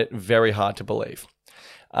do find it very hard to believe.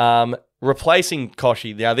 Replacing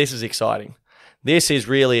Koshi. Now, this is exciting. This is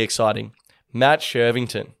really exciting. Matt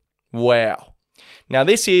Shirvington. Wow. Now,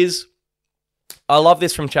 I love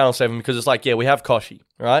this from Channel 7 because it's like, yeah, we have Koshi,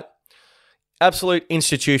 right? Absolute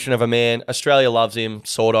institution of a man. Australia loves him,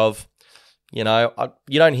 sort of. You know,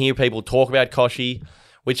 you don't hear people talk about Koshi,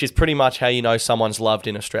 which is pretty much how you know someone's loved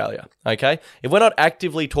in Australia, okay? If we're not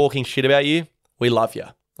actively talking shit about you, we love you,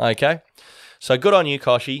 okay? So good on you,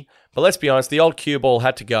 Koshi. But let's be honest, the old cue ball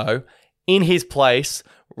had to go. In his place,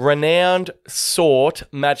 renowned sort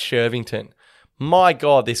Matt Shirvington. My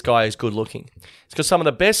God, this guy is good looking. He's got some of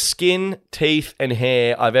the best skin, teeth, and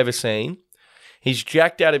hair I've ever seen. He's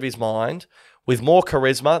jacked out of his mind with more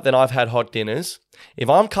charisma than I've had hot dinners. If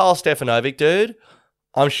I'm Karl Stefanovic, dude,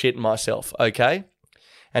 I'm shitting myself, okay?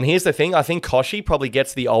 And here's the thing. I think Koshi probably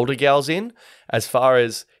gets the older gals in as far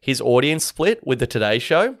as his audience split with the Today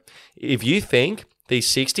Show. If you think these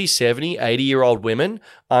 60, 70, 80-year-old women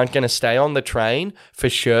aren't going to stay on the train for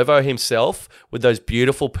Shervo himself with those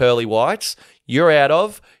beautiful pearly whites, you're out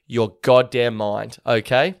of your goddamn mind,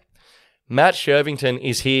 okay? Matt Shirvington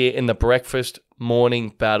is here in the breakfast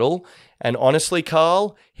morning battle. And honestly,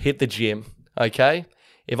 Karl, hit the gym, okay?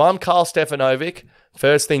 If I'm Karl Stefanovic,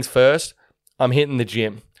 first things first, I'm hitting the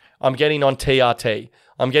gym. I'm getting on TRT.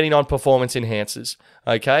 I'm getting on performance enhancers,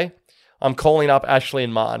 okay? I'm calling up Ashley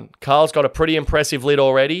and Martin. Karl's got a pretty impressive lid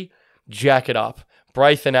already. Jack it up.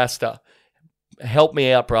 Braith and Asta, help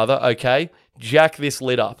me out, brother, okay? Jack this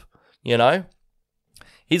lid up, you know?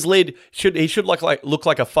 His lid, he should look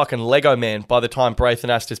like a fucking Lego man by the time Braith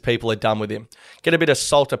and Asta's people are done with him. Get a bit of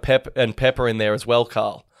salt and pepper in there as well,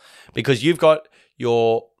 Karl. Because you've got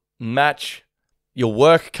your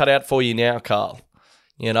work cut out for you now, Karl.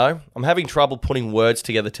 You know, I'm having trouble putting words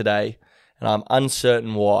together today, and I'm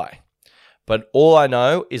uncertain why. But all I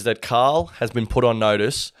know is that Karl has been put on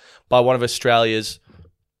notice by one of Australia's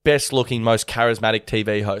best-looking, most charismatic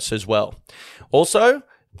TV hosts as well. Also,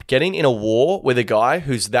 getting in a war with a guy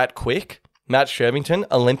who's that quick, Matt Shirvington,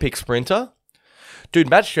 Olympic sprinter. Dude,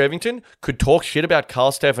 Matt Shirvington could talk shit about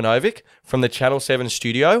Karl Stefanovic from the Channel 7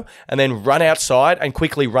 studio and then run outside and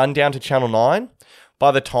quickly run down to Channel 9.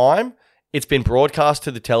 By the time it's been broadcast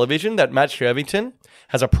to the television that Matt Shirvington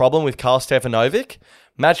has a problem with Karl Stefanovic,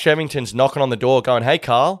 Matt Shirvington's knocking on the door going, hey,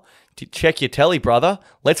 Karl, check your telly, brother.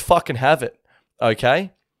 Let's fucking have it,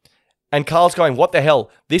 okay? And Karl's going, what the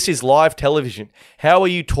hell? This is live television. How are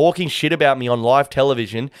you talking shit about me on live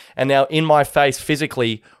television and now in my face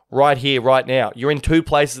physically right here, right now? You're in two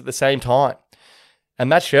places at the same time. And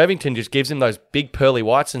Matt Shirvington just gives him those big pearly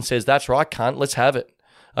whites and says, that's right, cunt, let's have it.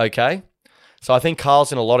 Okay? So I think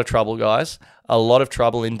Karl's in a lot of trouble, guys. A lot of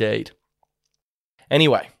trouble indeed.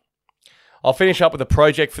 Anyway, I'll finish up with a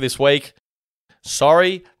project for this week.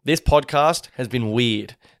 Sorry, this podcast has been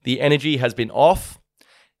weird. The energy has been off.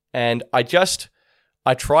 And I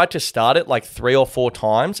tried to start it like 3 or 4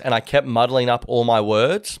 times and I kept muddling up all my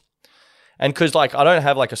words. And because I don't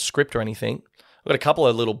have like a script or anything, I've got a couple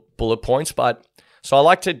of little bullet points, but so I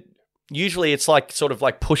like to, usually it's like sort of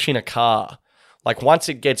like pushing a car. Like once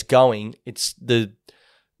it gets going,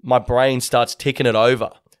 my brain starts ticking it over.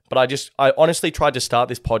 But I honestly tried to start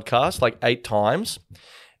this podcast like 8 times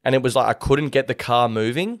and it was like I couldn't get the car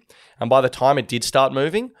moving. And by the time it did start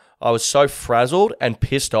moving, I was so frazzled and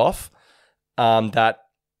pissed off that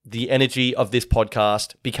the energy of this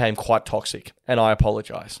podcast became quite toxic, and I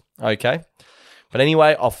apologize, okay? But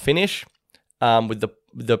anyway, I'll finish with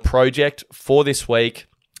the project for this week.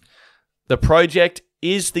 The project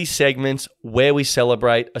is the segment where we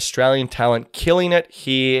celebrate Australian talent killing it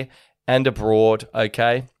here and abroad,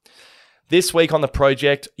 okay? This week on the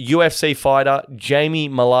project, UFC fighter Jamie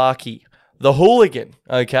Mullarkey, the hooligan,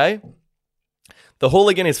 okay? The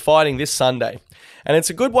hooligan is fighting this Sunday. And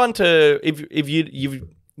it's a good one to, if you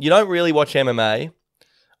don't really watch MMA,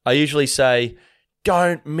 I usually say,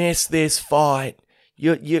 don't miss this fight.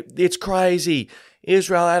 It's crazy.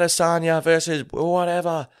 Israel Adesanya versus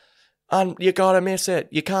whatever. You got to miss it.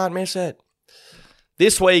 You can't miss it.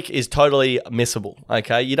 This week is totally missable,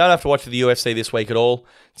 okay? You don't have to watch the UFC this week at all.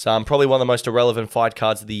 It's probably one of the most irrelevant fight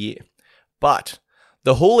cards of the year. But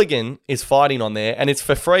the hooligan is fighting on there, and it's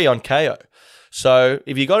for free on KO. So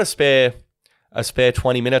if you got a spare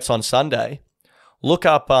 20 minutes on Sunday, look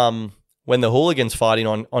up when the hooligan's fighting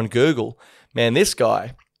on Google. Man, this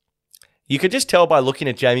guy, you could just tell by looking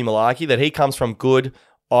at Jamie Mullarkey that he comes from good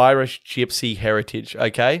Irish gypsy heritage,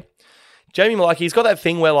 okay? Jamie Mullarkey, he's got that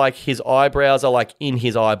thing where like his eyebrows are like in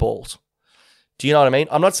his eyeballs. Do you know what I mean?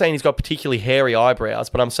 I'm not saying he's got particularly hairy eyebrows,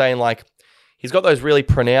 but I'm saying like he's got those really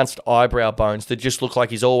pronounced eyebrow bones that just look like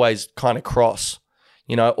he's always kind of cross,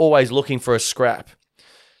 you know, always looking for a scrap.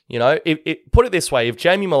 You know, put it this way, if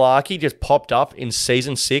Jamie Malarkey just popped up in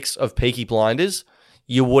season 6 of Peaky Blinders,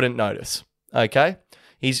 you wouldn't notice, okay?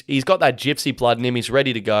 He's got that gypsy blood in him. He's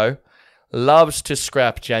ready to go. Loves to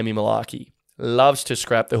scrap Jamie Malarkey. Loves to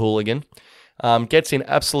scrap the hooligan. Gets in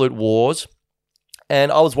absolute wars.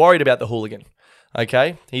 And I was worried about the hooligan,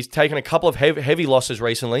 okay? He's taken a couple of heavy losses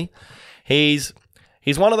recently. He's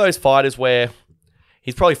one of those fighters where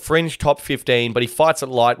he's probably fringe top 15, but he fights at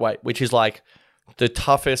lightweight, which is like the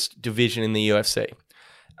toughest division in the UFC.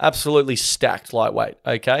 Absolutely stacked lightweight,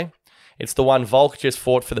 okay? It's the one Volk just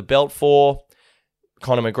fought for the belt for.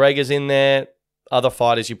 Conor McGregor's in there. Other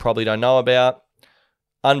fighters you probably don't know about.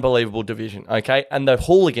 Unbelievable division, okay? And the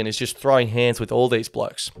hooligan is just throwing hands with all these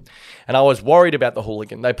blokes. And I was worried about the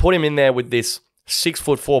hooligan. They put him in there with this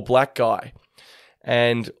 6'4" black guy.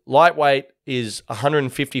 And lightweight is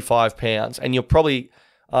 155 pounds. And you're probably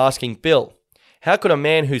asking, Bill, how could a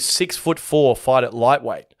man who's 6'4" fight at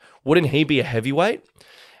lightweight? Wouldn't he be a heavyweight?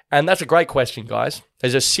 And that's a great question, guys.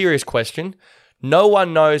 It's a serious question. No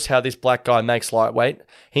one knows how this black guy makes lightweight.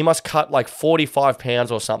 He must cut like 45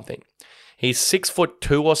 pounds or something. He's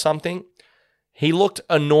 6'2" or something. He looked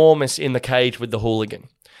enormous in the cage with the hooligan.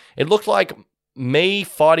 It looked like me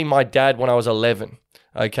fighting my dad when I was 11,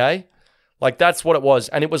 okay? Like that's what it was.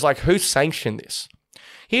 And it was like, who sanctioned this?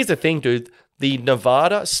 Here's the thing, dude. The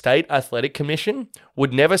Nevada State Athletic Commission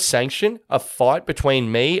would never sanction a fight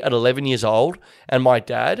between me at 11 years old and my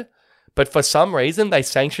dad. But for some reason, they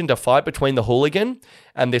sanctioned a fight between the hooligan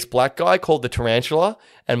and this black guy called the Tarantula.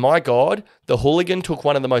 And my God, the hooligan took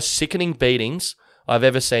one of the most sickening beatings I've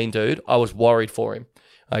ever seen, dude. I was worried for him,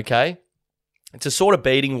 okay? It's a sort of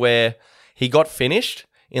beating where he got finished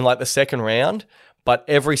in like the second round, but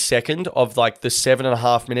every second of like the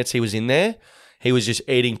 7.5 minutes he was in there, he was just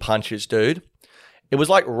eating punches, dude. It was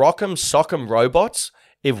like Rock'em Sock'em Robots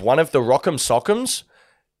if one of the Rock'em Sock'ems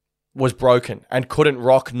was broken and couldn't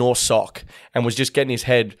rock nor sock and was just getting his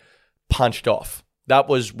head punched off. That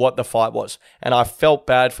was what the fight was. And I felt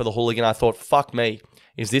bad for the hooligan. I thought, fuck me.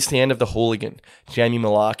 Is this the end of the hooligan? Jamie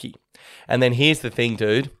Malarkey. And then here's the thing,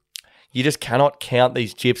 dude. You just cannot count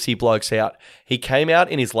these gypsy blokes out. He came out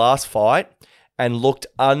in his last fight and looked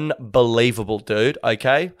unbelievable, dude,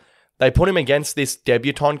 okay? They put him against this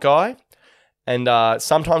debutant guy. And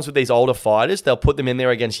sometimes with these older fighters, they'll put them in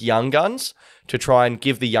there against young guns to try and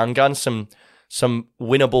give the young guns some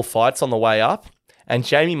winnable fights on the way up. And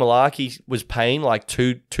Jamie Malarkey was paying like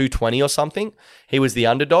 220 or something. He was the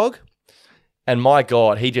underdog. And my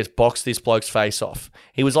God, he just boxed this bloke's face off.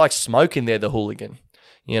 He was like smoking there, the hooligan.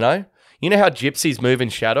 You know how gypsies move in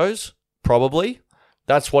shadows? Probably.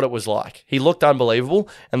 That's what it was like. He looked unbelievable.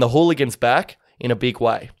 And the hooligan's back in a big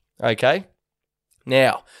way. Okay?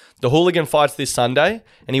 Now, the hooligan fights this Sunday,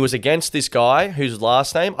 and he was against this guy whose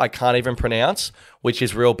last name I can't even pronounce, which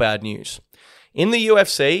is real bad news. In the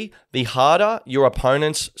UFC, the harder your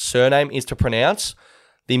opponent's surname is to pronounce,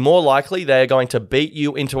 the more likely they are going to beat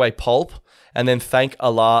you into a pulp and then thank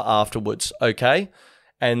Allah afterwards, okay?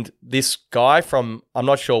 And this guy from, I'm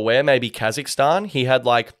not sure where, maybe Kazakhstan, he had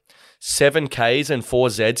like 7 Ks and 4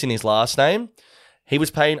 Zs in his last name. He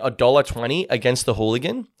was paying $1.20 against the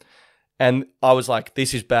hooligan. And I was like,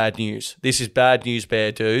 this is bad news. This is bad news,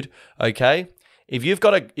 bear, dude. Okay? If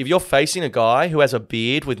you're facing a guy who has a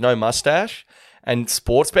beard with no mustache and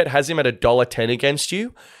Sportsbet has him at $1.10 against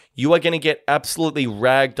you, you are going to get absolutely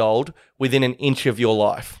ragdolled within an inch of your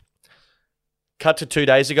life. Cut to 2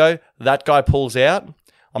 days ago, that guy pulls out.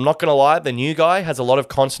 I'm not going to lie, the new guy has a lot of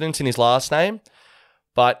consonants in his last name,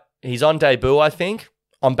 but he's on debut, I think.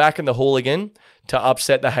 I'm backing the hooligan to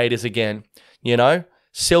upset the haters again, you know?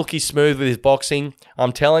 Silky smooth with his boxing.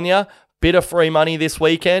 I'm telling you, bit of free money this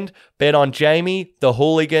weekend. Bet on Jamie, the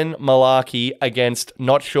hooligan Malarkey against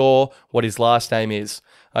not sure what his last name is.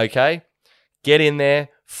 Okay? Get in there.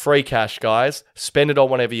 Free cash, guys. Spend it on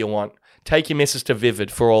whatever you want. Take your missus to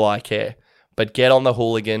Vivid for all I care. But get on the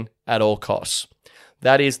hooligan at all costs.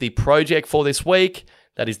 That is the project for this week.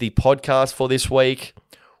 That is the podcast for this week.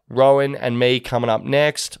 Rowan and me coming up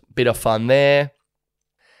next. Bit of fun there.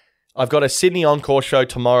 I've got a Sydney Encore show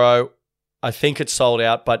tomorrow. I think it's sold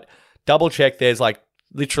out, but double check. There's like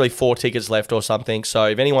literally 4 tickets left or something. So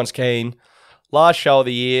if anyone's keen, last show of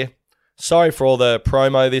the year. Sorry for all the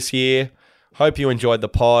promo this year. Hope you enjoyed the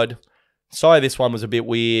pod. Sorry this one was a bit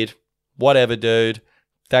weird. Whatever, dude.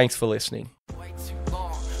 Thanks for listening. Way too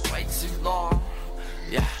long.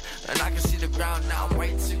 Yeah, and I can see the ground now.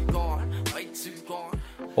 Way too gone.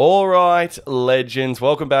 All right, legends.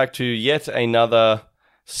 Welcome back to yet another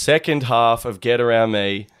second half of Get Around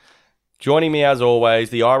Me. Joining me, as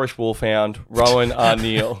always, the Irish Wolfhound, Rowan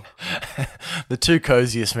Arneal. The two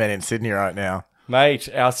coziest men in Sydney right now. Mate,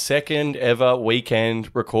 our second ever weekend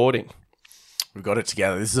recording. We've got it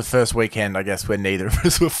together. This is the first weekend, I guess, where neither of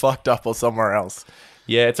us were fucked up or somewhere else.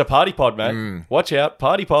 Yeah, it's a party pod, mate. Watch out,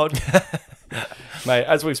 party pod. Mate,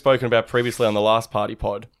 as we've spoken about previously on the last party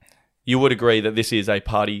pod, you would agree that this is a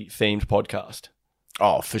party-themed podcast.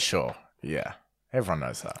 Oh, for sure. Yeah. Everyone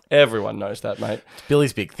knows that. Everyone knows that, mate. It's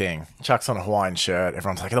Billy's big thing. Chuck's on a Hawaiian shirt.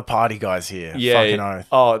 Everyone's like, the party guy's here. Yeah. Fucking oath.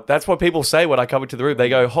 Oh, that's what people say when I come into the room. They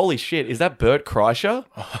go, holy shit, is that Bert Kreischer?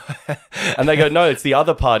 And they go, no, it's the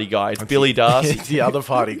other party guy. It's Billy Darcy. It's the other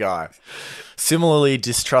party guy. Similarly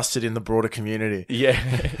distrusted in the broader community.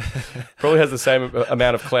 Yeah. Probably has the same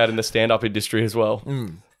amount of clout in the stand-up industry as well.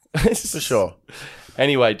 For sure.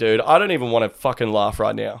 Anyway, dude, I don't even want to fucking laugh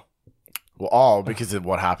right now. Well, because of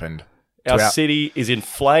what happened. Our city is in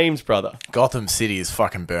flames, brother. Gotham City is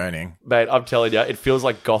fucking burning. Mate, I'm telling you, it feels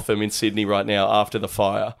like Gotham in Sydney right now after the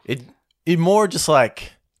fire. It more just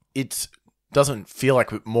like, it doesn't feel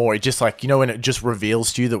like more. It just like, you know, when it just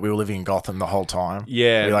reveals to you that we were living in Gotham the whole time.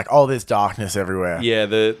 Yeah. You're like, oh, there's darkness everywhere. Yeah,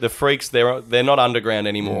 the freaks, they're not underground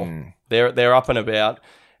anymore. They're up and about.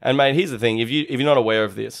 And mate, here's the thing: if you're not aware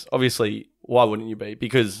of this, obviously, why wouldn't you be?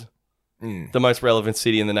 Because the most relevant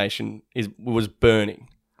city in the nation was burning.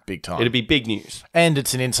 Big time. It'd be big news. And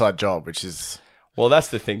it's an inside job, which is... Well, that's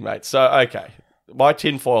the thing, mate. So, okay, my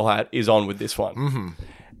tinfoil hat is on with this one. Mm-hmm.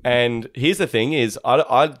 And here's the thing is,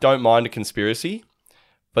 I don't mind a conspiracy,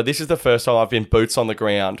 but this is the first time I've been boots on the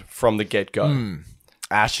ground from the get-go.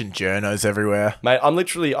 Ash and journos everywhere. Mate, I'm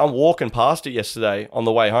walking past it yesterday on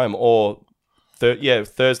the way home, or...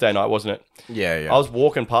 Thursday night, wasn't it? Yeah. I was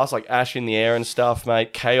walking past, like, ash in the air and stuff,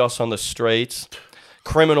 mate. Chaos on the streets.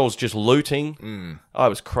 Criminals just looting. Oh, it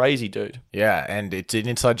was crazy, dude. Yeah, and it's an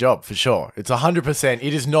inside job, for sure. It's 100%.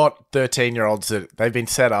 It is not 13-year-olds that they've been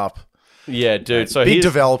set up. Yeah, dude. So big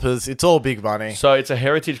developers. It's all big money. So it's a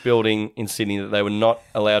heritage building in Sydney that they were not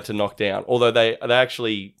allowed to knock down, although they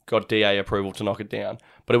actually got DA approval to knock it down,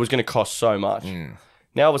 but it was going to cost so much.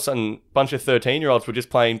 Now, all of a sudden, a bunch of 13-year-olds were just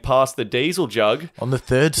playing past the diesel jug. On the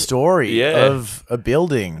third story of a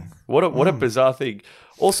building. What a bizarre thing.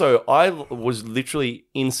 Also, I was literally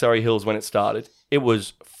in Surrey Hills when it started. It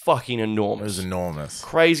was fucking enormous. It was enormous.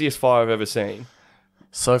 Craziest fire I've ever seen.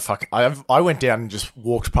 So fucking... I went down and just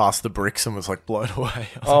walked past the bricks and was like blown away.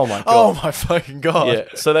 Oh my God. Oh my fucking God. Yeah,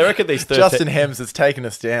 so they reckon these... Justin Hems has taken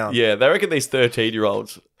us down. Yeah, they reckon these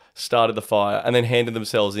 13-year-olds started the fire and then handed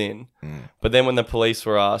themselves in. But then when the police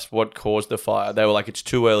were asked what caused the fire, they were like, it's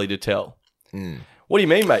too early to tell. What do you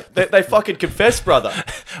mean, mate? They fucking confessed, brother.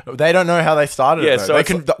 They don't know how they started it, though.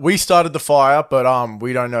 So we started the fire, but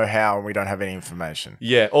we don't know how and we don't have any information.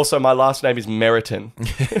 Yeah, also my last name is Meriton.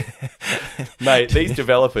 Mate, these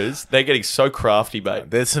developers, they're getting so crafty,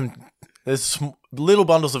 mate. There's some little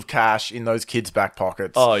bundles of cash in those kids' back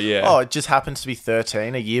pockets. Oh, yeah. Oh, it just happens to be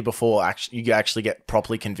 13, a year before you actually get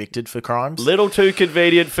properly convicted for crimes. Little too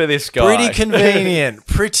convenient for this guy. Pretty convenient.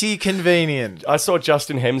 Pretty convenient. I saw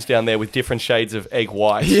Justin Hems down there with different shades of egg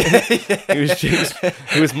white. He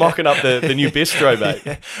was mocking up the new bistro, mate.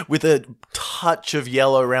 Yeah, with a touch of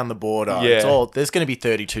yellow around the border. Yeah. There's going to be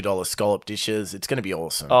 $32 scallop dishes. It's going to be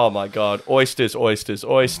awesome. Oh, my God. Oysters.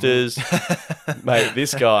 Mate,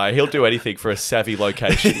 this guy, he'll do anything for a savvy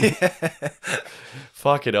location.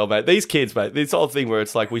 Fucking hell, mate. These kids, mate, this whole thing where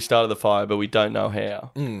it's like we started the fire, but we don't know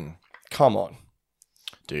how. Come on.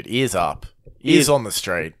 Dude, ears up. Ears on the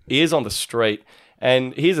street. Ears on the street.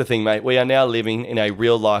 And here's the thing, mate. We are now living in a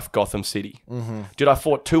real-life Gotham City. Dude, I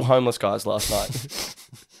fought 2 homeless guys last night.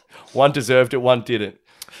 One deserved it, one didn't.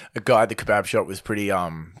 A guy at the kebab shop was pretty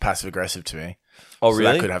passive-aggressive to me. Oh, so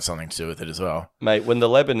really? That could have something to do with it as well. Mate, when the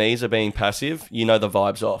Lebanese are being passive, you know the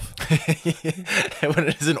vibe's off. When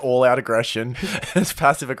it is an all-out aggression, it's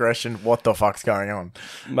passive aggression, what the fuck's going on?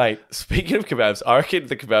 Mate, speaking of kebabs, I reckon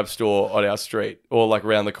the kebab store on our street, or like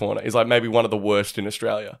around the corner, is like maybe one of the worst in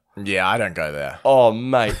Australia. Yeah, I don't go there. Oh,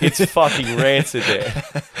 mate, it's fucking rancid there.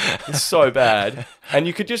 It's so bad. And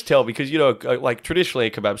you could just tell because, you know, like traditionally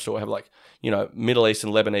a kebab store have like, you know, Middle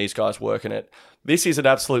Eastern Lebanese guys working it. This is an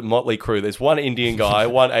absolute motley crew. There's one Indian guy,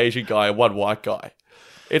 one Asian guy, and one white guy.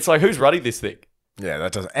 It's like, who's running this thing? Yeah,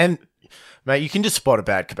 that doesn't... And, mate, you can just spot a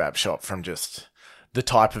bad kebab shop from just the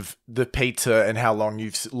type of the pizza and how long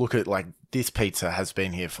you've... Look at, like, this pizza has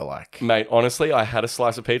been here for, like... Mate, honestly, I had a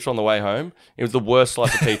slice of pizza on the way home. It was the worst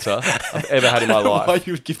slice of pizza I've ever had in my life. Why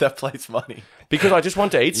you would give that place money? Because I just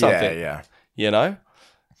want to eat something. Yeah. You know?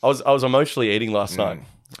 I was emotionally eating last night.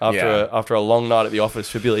 after a long night at the office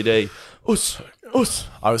for Billy D. Us.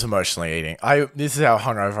 I was emotionally eating. This is how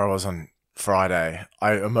hungover I was on Friday.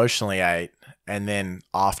 I emotionally ate, and then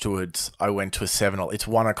afterwards I went to a 7-Eleven. It's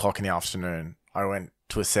 1 o'clock in the afternoon. I went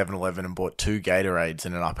to a 7-Eleven and bought 2 Gatorades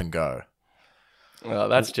and an Up and Go. Oh,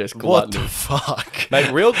 that's just What gluttony. the fuck?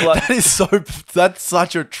 Mate, real gluttony. That's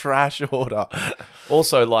such a trash order.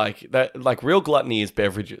 Also, like real gluttony is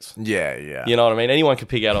beverages. Yeah. You know what I mean? Anyone can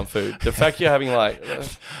pick out on food. The fact you're having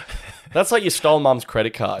that's like you stole mum's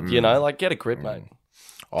credit card. You know, like get a grip, mate.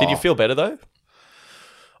 Did you feel better though?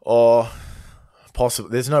 Or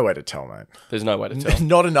possibly. There's no way to tell, mate. There's no way to tell.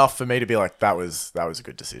 Not enough for me to be like, that was a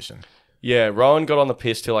good decision. Yeah, Rowan got on the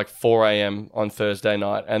piss till like 4 a.m. on Thursday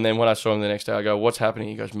night. And then when I saw him the next day, I go, what's happening?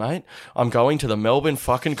 He goes, mate, I'm going to the Melbourne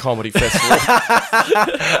fucking Comedy Festival.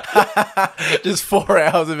 Just 4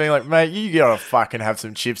 hours of being like, mate, you gotta fucking have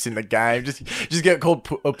some chips in the game. Just get called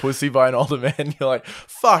a pussy by an older man. You're like,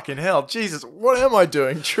 fucking hell, Jesus, what am I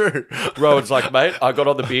doing? True. Rowan's like, mate, I got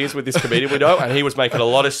on the beers with this comedian we know, and he was making a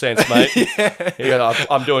lot of sense, mate. Yeah. He goes,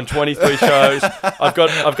 I'm doing 23 shows. I've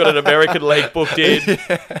got an American league booked in.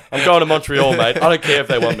 I'm going to Montreal, mate. I don't care if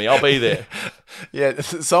they want me. I'll be there. Yeah,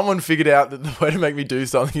 someone figured out that the way to make me do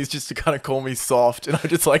something is just to kind of call me soft, and I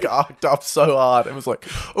just like arced up so hard and was like,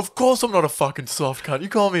 of course I'm not a fucking soft cunt. You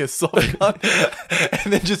call me a soft cunt.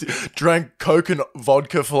 And then just drank Coke and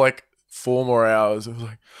vodka for like 4 more hours. I was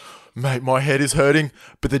like, mate, my head is hurting,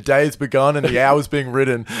 but the day has begun and the hour's being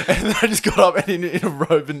ridden. And then I just got up and in a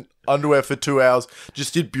robe and underwear for 2 hours,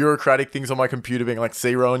 just did bureaucratic things on my computer being like,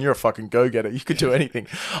 see, Rowan, you're a fucking go-getter. You could do anything.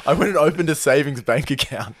 I went and opened a savings bank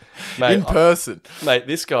account in person. Mate,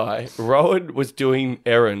 this guy, Rowan, was doing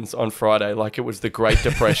errands on Friday like it was the Great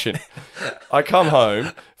Depression. I come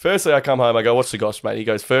home. Firstly, I go, what's the goss, mate? He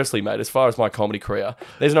goes, firstly, mate, as far as my comedy career,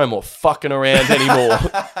 there's no more fucking around anymore.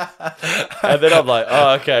 And then I'm like,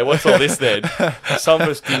 oh, okay, what's all this then? Some of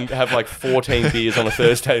us didn't have like 14 beers on a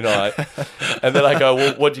Thursday night. And then I go,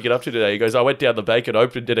 well, what'd you get up to today? He goes, I went down the bank and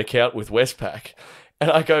opened an account with Westpac. And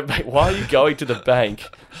I go, mate, why are you going to the bank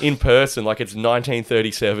in person like it's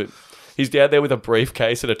 1937? He's down there with a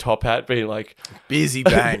briefcase and a top hat being like... Busy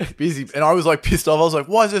bank, busy. And I was like pissed off. I was like,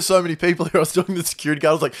 why is there so many people here? I was talking to the security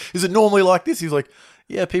guard. I was like, is it normally like this? He's like,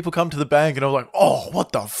 yeah, people come to the bank. And I was like, oh,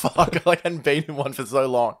 what the fuck? I like hadn't been in one for so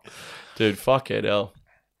long. Dude, fuck it, hell.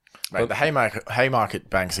 Mate, the Haymarket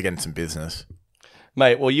banks are getting some business.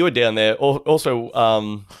 Mate, well, you were down there. Also,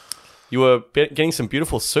 you were getting some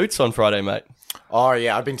beautiful suits on Friday, mate. Oh,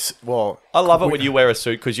 yeah, I've been... Well... I love it when you wear a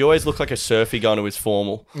suit because you always look like a surfy going to his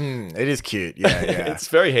formal. It is cute, yeah. It's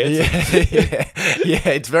very handsome. Yeah,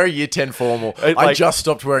 it's very year 10 formal. I like- just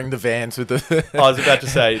stopped wearing the Vans with the... I was about to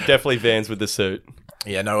say, definitely Vans with the suit.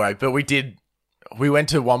 Yeah, no way. But we went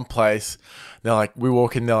to one place. They're like, we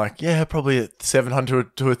walk in, they're like, yeah, probably at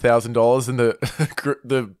 $700 to $1,000. And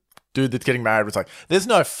the dude that's getting married was like, there's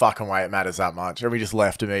no fucking way it matters that much. And we just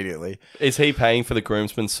left immediately. Is he paying for the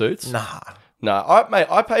groomsmen's suits? Nah. No,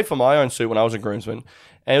 I paid for my own suit when I was a groomsman,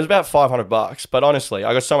 and it was about $500. But honestly,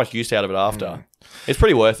 I got so much use out of it after. It's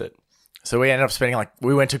pretty worth it. So we ended up spending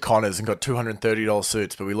we went to Connor's and got $230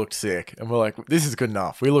 suits, but we looked sick. And we're like, this is good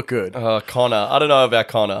enough. We look good. Connor. I don't know about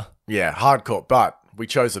Connor. Yeah, hardcore. But we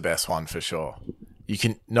chose the best one for sure.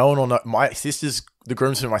 No one will know. The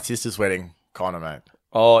groomsman at my sister's wedding, Connor, mate.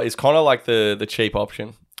 Oh, is Connor like the cheap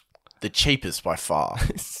option? The cheapest by far.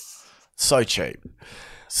 So cheap.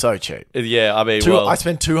 So cheap. Yeah, I mean, I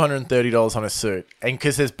spent $230 on a suit. And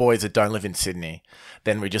because there's boys that don't live in Sydney,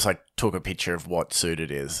 then we just took a picture of what suit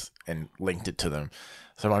it is and linked it to them.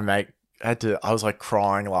 So my mate I was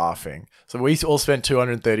crying, laughing. So we all spent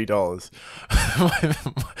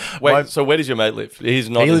 $230. Wait, so where does your mate live? He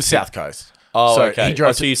lives South Coast. Oh, so okay.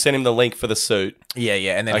 So you sent him the link for the suit. Yeah.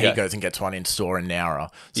 And then he goes and gets one in store in Nowra.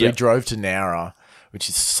 So he drove to Nowra, which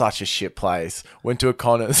is such a shit place. Went to a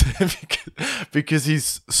Connor's because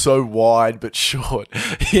he's so wide but short.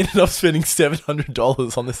 He ended up spending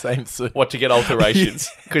 $700 on the same suit. What, to get alterations?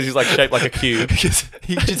 Because he's shaped like a cube. Because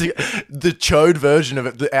the chode version of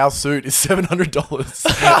it, our suit, is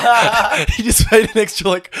 $700. He just paid an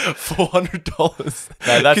extra $400.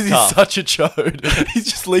 No, that's because tough. he's such a chode. He's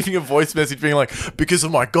just leaving a voice message being like, because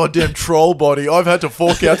of my goddamn troll body, I've had to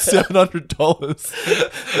fork out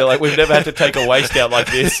 $700. They're like, we've never had to take a waist out like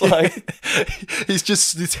this. He's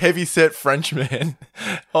just this heavy set French man.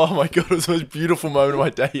 Oh my god, it was the most beautiful moment of my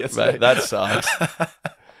day yesterday. Mate, that sucks.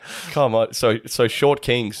 Come on. So short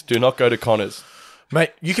kings, do not go to Connor's.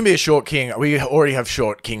 Mate, you can be a short king. We already have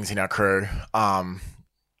short kings in our crew.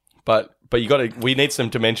 But But we need some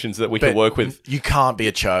dimensions that we can work with. You can't be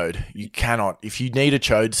a chode. You cannot. If you need a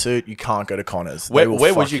chode suit, you can't go to Connors. Where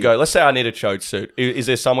would you go? Let's say I need a chode suit. Is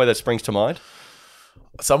there somewhere that springs to mind?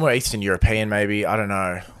 Somewhere Eastern European, maybe. I don't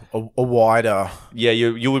know. A wider. Yeah,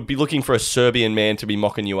 you would be looking for a Serbian man to be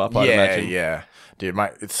mocking you up, I'd imagine. Yeah. Dude,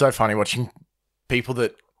 mate, it's so funny watching people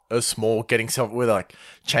that are small getting something, we're like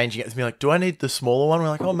changing it to be like, do I need the smaller one? We're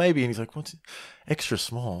like, oh, maybe. And he's like, what's extra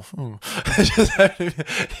small?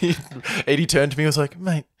 Eddie turned to me and was like,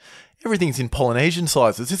 mate, everything's in Polynesian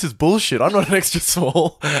sizes. This is bullshit. I'm not an extra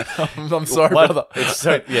small. I'm sorry, brother. It's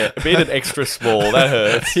so, being an extra small, that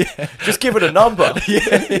hurts. Just give it a number.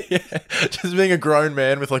 yeah. Just being a grown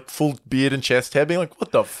man with like full beard and chest hair, being like,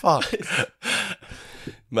 what the fuck?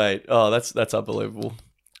 Mate, that's unbelievable.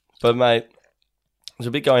 But mate, there's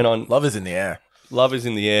a bit going on. Love is in the air. Love is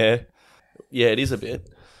in the air. Yeah, it is a bit.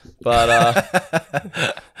 But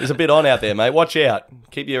there's a bit on out there, mate. Watch out.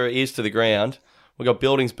 Keep your ears to the ground. We've got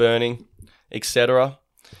buildings burning, etc.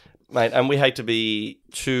 Mate, and we hate to be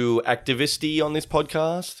too activisty on this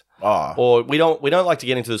podcast. Or we don't like to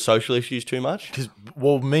get into the social issues too much. Because,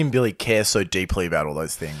 me and Billy care so deeply about all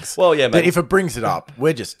those things. Well, yeah, mate. But if it brings it up,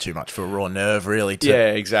 we're just too much for a raw nerve, really. Yeah,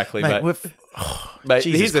 exactly, mate. Mate,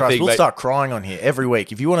 Jesus Christ, we'll start crying on here every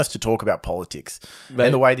week. If you want us to talk about politics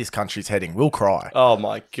and the way this country's heading, we'll cry. Oh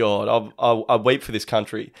my God, I'll weep for this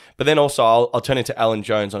country. But then also I'll turn into Alan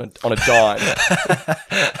Jones on a dime.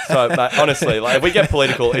 So, mate, honestly, like if we get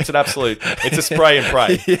political, it's a spray and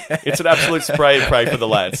pray. Yeah. It's an absolute spray and pray for the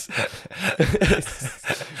lads.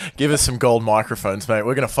 Give us some gold microphones, mate.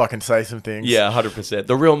 We're gonna fucking say some things. Yeah, 100%.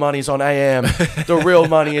 The real money's on AM. The real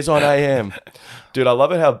money is on AM. Dude, I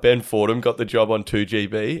love it how Ben Fordham got the job on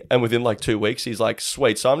 2GB, and within like 2 weeks, he's like,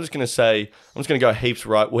 sweet, so I'm just going to go heaps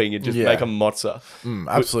right wing and just make a mozza.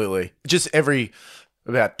 Absolutely. Just every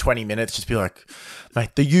about 20 minutes, just be like, mate,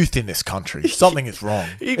 the youth in this country, something is wrong.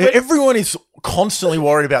 Everyone is constantly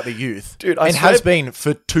worried about the youth. Dude, and has been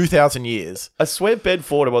for 2,000 years. I swear Ben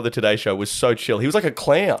Fordham on the Today Show was so chill. He was like a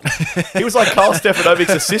clown. He was like Carl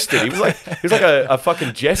Stefanovic's assistant. He was like a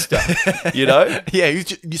fucking jester, you know? Yeah,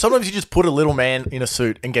 sometimes you just put a little man in a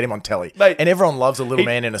suit and get him on telly. Mate, and everyone loves a little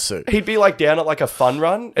man in a suit. He'd be like down at like a fun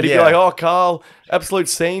run, and he'd be like, oh, Carl, absolute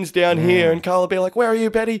scenes down here. And Carl would be like, where are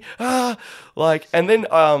you, Betty? And then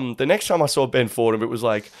the next time I saw Ben Fordham, it was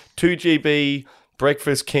like 2GB,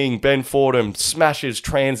 Breakfast King, Ben Fordham smashes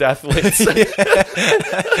trans athletes. I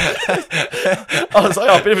was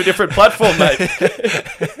like, a bit of a different platform, mate.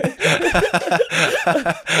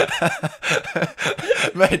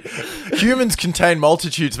 Mate, humans contain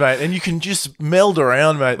multitudes, mate, and you can just meld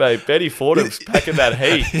around, mate. Mate, Betty Fordham's packing that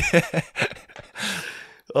heat.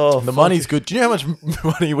 Oh, the money's good. Do you know how much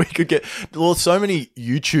money we could get? Well, so many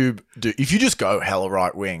YouTube do. If you just go hella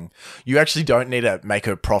right wing, you actually don't need to make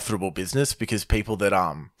a profitable business, because people that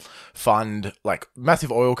fund like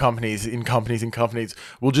massive oil companies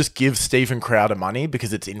will just give Stephen Crowder money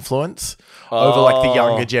because it's influence over like the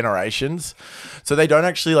younger generations. So they don't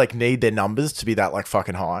actually like need their numbers to be that like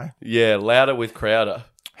fucking high. Yeah, louder with Crowder.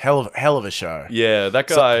 Hell of a show. Yeah, that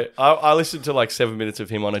guy, I listened to like 7 minutes of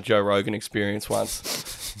him on a Joe Rogan Experience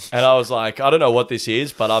once. And I was like, I don't know what this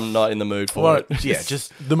is, but I'm not in the mood for it. Yeah,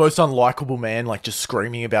 just the most unlikable man, like just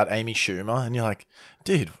screaming about Amy Schumer. And you're like,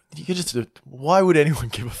 dude, why would anyone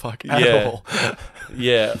give a fuck at all?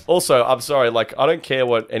 Yeah. Also, I'm sorry, like, I don't care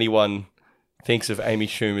what anyone thinks of Amy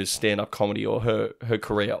Schumer's stand-up comedy or her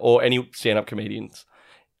career or any stand-up comedians.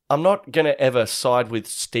 I'm not going to ever side with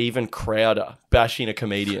Stephen Crowder bashing a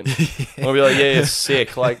comedian. I'll be like, yeah,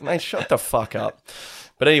 sick. Like, mate, shut the fuck up.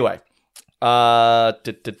 But anyway. Do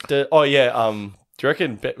you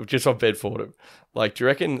reckon, just on Ben Fordham, like, do you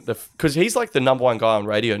reckon, because he's like the number one guy on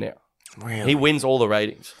radio now. Really? He wins all the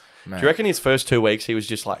ratings. Man. Do you reckon his first 2 weeks he was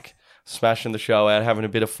just like smashing the show out, having a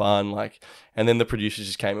bit of fun, like, and then the producers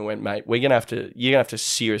just came and went, mate, you're gonna have to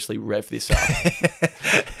seriously rev this up.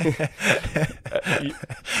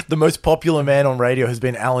 The most popular man on radio has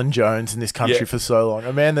been Alan Jones in this country for so long.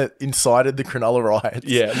 A man that incited the Cronulla riots.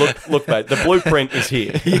 Yeah, look, mate, the blueprint is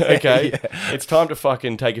here. Okay? Yeah. It's time to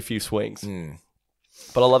fucking take a few swings.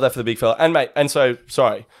 But I love that for the big fella. And mate,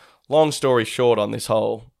 sorry, long story short on this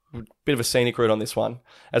whole bit of a scenic route on this one.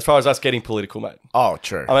 As far as us getting political, mate. Oh,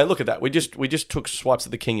 true. I mean, look at that. We just took swipes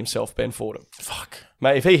at the king himself, Ben Fordham. Fuck.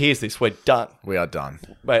 Mate, if he hears this, we're done. We are done.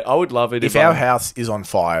 Mate, I would love it if our house is on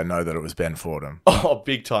fire, know that it was Ben Fordham. Oh,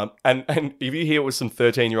 big time. And if you hear it was some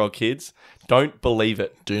 13-year-old kids, don't believe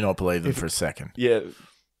it. Do not believe them for a second. Yeah.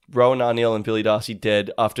 Rowan Arniel and Billy Darcy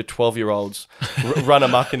dead after 12-year-olds run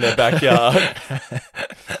amok in their backyard.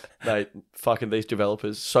 Mate, fucking these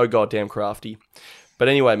developers. So goddamn crafty. But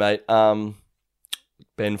anyway, mate,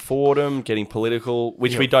 Ben Fordham getting political,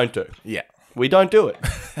 which we don't do. Yeah. We don't do it.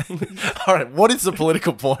 All right. What is the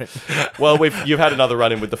political point? Well, you've had another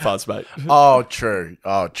run in with the fuzz, mate. Oh, true.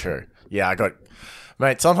 Yeah, I got...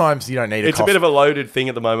 Mate, sometimes you don't need It's a bit of a loaded thing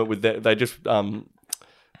at the moment with they just...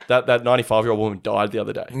 That 95-year-old woman died the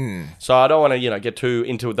other day. So I don't want to, get too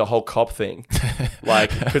into the whole cop thing.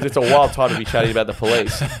 Because it's a wild time to be chatting about the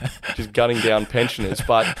police. Just gunning down pensioners.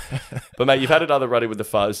 But mate, you've had another run in with the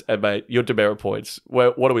fuzz. And, mate, your demerit points.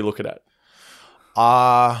 What are we looking at?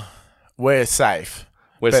 We're safe.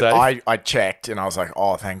 We're but safe? I checked and I was like,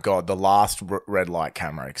 oh, thank God, the last red light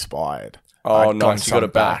camera expired. Oh, nice. You got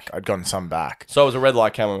it back. I'd gotten some back. So it was a red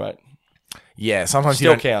light camera, mate. Yeah, sometimes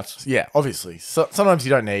Still you don't... counts. Yeah, obviously. Sometimes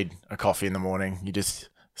you don't need a coffee in the morning. You just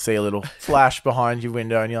see a little flash behind your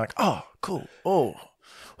window and you're like, oh, cool. Oh,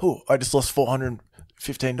 I just lost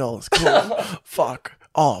 $415. Cool. Fuck.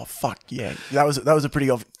 Oh, fuck, yeah. That was a pretty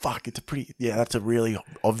obvious... Fuck, that's a really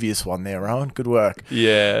obvious one there, Rowan. Good work.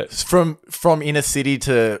 Yeah. From inner city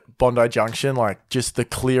to Bondi Junction, like, just the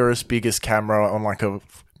clearest, biggest camera on, like, a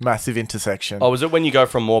massive intersection. Oh, was it when you go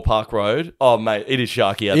from Moore Park Road? Oh, mate, it is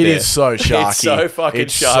sharky out there. It is so sharky. It's so fucking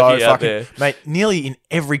sharky out there. Mate, nearly in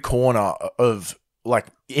every corner of, like,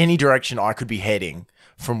 any direction I could be heading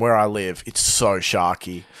from where I live, it's so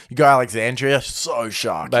sharky. You go Alexandria, so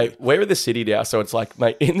sharky. Mate, we're in the city now, so it's like,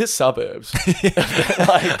 mate, in the suburbs,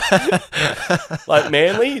 like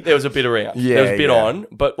Manly, there was a bit around. Yeah, there was a bit yeah. on.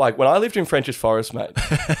 But like when I lived in French's Forest, mate,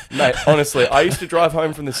 honestly, I used to drive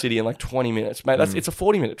home from the city in like 20 minutes. Mate, it's a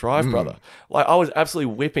 40-minute drive, brother. Like I was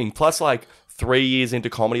absolutely whipping. Plus like 3 years into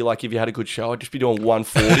comedy, like if you had a good show, I'd just be doing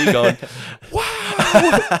 140 going,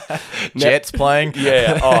 wow. Jets playing.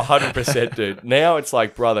 Yeah, 100%, dude. Now it's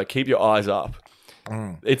like, brother, keep your eyes up.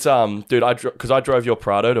 It's dude, because I drove your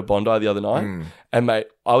Prado to Bondi the other night, and mate,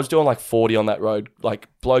 I was doing like 40 on that road. Like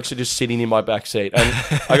blokes are just sitting in my back seat, and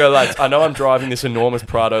I go, lads, I know I'm driving this enormous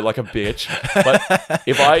Prado like a bitch, but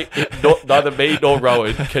if neither me nor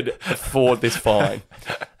Rowan can afford this fine.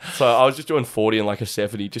 So I was just doing 40 and like a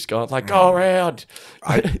 70, just going like, go around.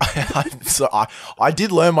 I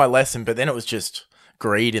did learn my lesson, but then it was just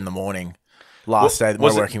greed in the morning. Last day of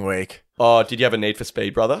my working week. Oh, did you have a need for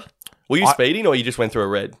speed, brother? Were you speeding or you just went through a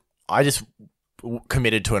red? I just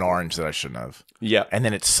committed to an orange that I shouldn't have. Yeah. And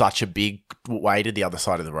then it's such a big way to the other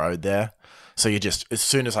side of the road there. So you just, as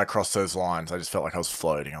soon as I crossed those lines, I just felt like I was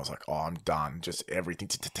floating. I was like, oh, I'm done. Just everything.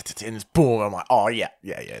 And it's boom. I'm like, oh, yeah,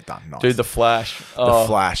 done. Nice. Dude, the flash. The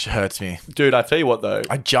flash hurts me. Dude, I tell you what, though.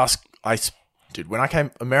 Dude, when I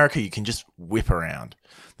came America, you can just whip around.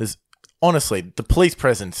 Honestly, the police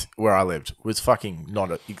presence where I lived was fucking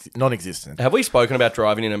non-existent. Have we spoken about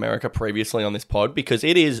driving in America previously on this pod? Because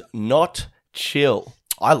it is not chill.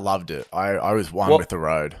 I loved it. I was one with the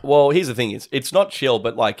road. Well, here's the thing: it's not chill,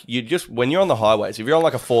 but like when you're on the highways, if you're on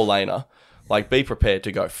like a 4-laner, like be prepared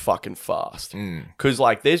to go fucking fast. Because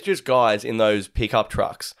like there's just guys in those pickup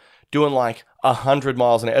trucks doing like 100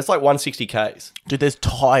 miles an hour. It's like 160 Ks. Dude, there's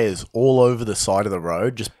tires all over the side of the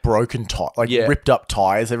road, just broken ripped up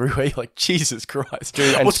tires everywhere. You're like, Jesus Christ,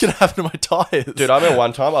 dude, what's going to happen to my tires? Dude, I remember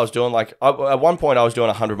one time I was doing like, at one point I was doing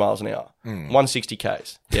 100 miles an hour, 160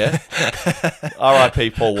 Ks. Yeah.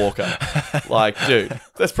 R.I.P. Paul Walker. Like, dude,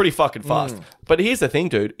 that's pretty fucking fast. But here's the thing,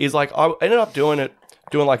 dude, is like I ended up doing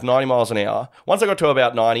like 90 miles an hour. Once I got to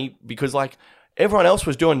about 90, because like, everyone else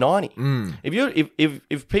was doing 90.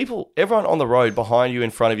 If everyone on the road behind you, in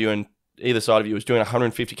front of you, and either side of you was doing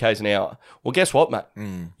 150 Ks an hour, well, guess what, mate?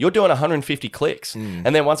 You're doing 150 clicks.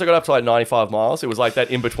 And then once I got up to like 95 miles, it was like that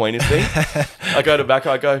in-betweeners thing. I go to back,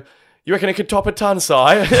 I go, you reckon it could top a ton, Si?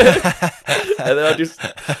 And then I just,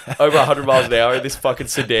 over 100 miles an hour in this fucking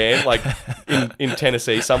sedan, like in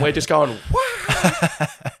Tennessee somewhere, just going, wow.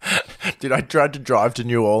 Dude, I tried to drive to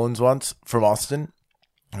New Orleans once from Austin.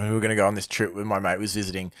 We were going to go on this trip when my mate was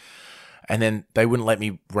visiting, and then they wouldn't let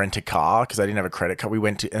me rent a car because I didn't have a credit card. We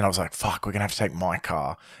went to, and I was like, fuck, we're going to have to take my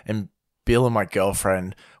car. And Bill and my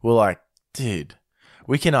girlfriend were like, dude,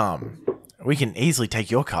 we can easily take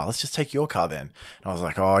your car. Let's just take your car then. And I was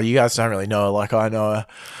like, oh, you guys don't really know her like I know her.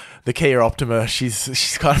 The Kia Optima,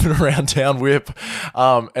 she's kind of an around town whip.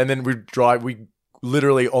 And then we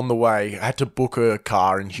literally on the way, I had to book a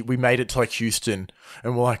car, and we made it to like Houston,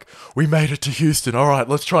 and we're like, we made it to Houston. All right,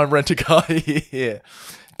 let's try and rent a car here.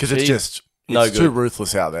 Because it's too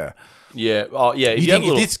ruthless out there. Yeah. Oh, yeah.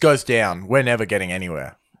 If this goes down, we're never getting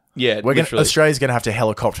anywhere. Yeah, Australia's going to have to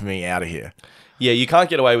helicopter me out of here. Yeah, you can't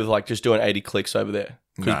get away with like just doing 80 clicks over there.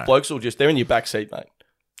 Because blokes will they're in your backseat, mate.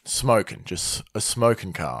 Smoking, just a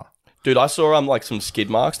smoking car. Dude, I saw like some skid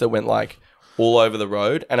marks that went like all over the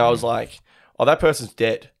road, and I was like, oh, that person's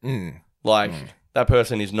dead. that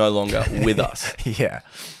person is no longer with us. Yeah.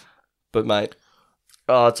 But mate,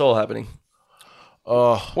 it's all happening.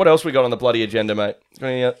 Oh, What else we got on the bloody agenda, mate?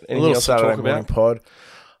 Anything a little else Saturday to talk morning about?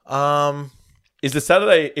 pod. Is the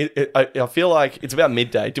Saturday? I feel like it's about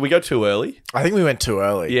midday. Did we go too early? I think we went too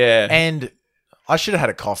early. Yeah. And I should have had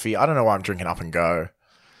a coffee. I don't know why I'm drinking up and go.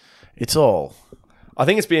 It's all. I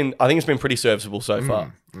think it's been pretty serviceable so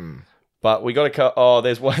far. But we got to cut. Oh,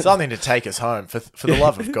 there's one. Something to take us home, for the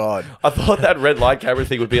love of God. I thought that red light camera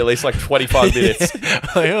thing would be at least like 25 minutes.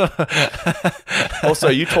 Also,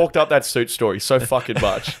 you talked up that suit story so fucking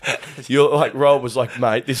much. You're like, Rob was like,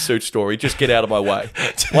 mate, this suit story, just get out of my way.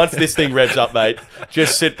 Once this thing revs up, mate,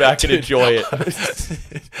 just sit back and enjoy it.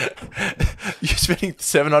 You're spending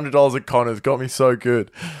 $700 at Connors got me so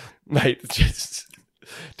good. Mate,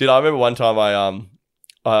 dude, I remember one time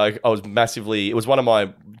I was massively, it was one of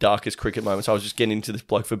my darkest cricket moments. I was just getting into this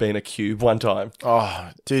bloke for being a cube one time. Oh,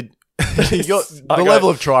 dude. The level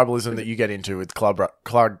of tribalism that you get into with club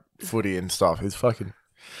footy and stuff is fucking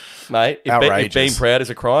Mate, if outrageous. being proud is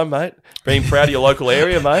a crime, mate. Being proud of your local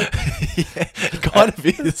area, mate. Yeah, it kind of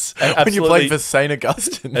is. When you play for St.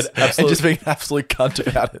 Augustine's and just being an absolute cunt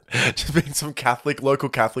about it. Just being some local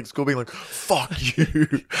Catholic school being like, fuck you.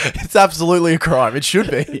 It's absolutely a crime. It should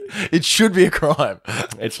be. It should be a crime.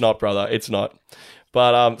 It's not, brother. It's not.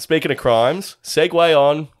 But speaking of crimes, segue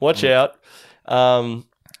on. Watch out.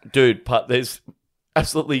 Dude, there's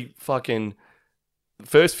absolutely fucking...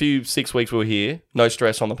 First few 6 weeks we were here, no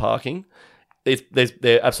stress on the parking.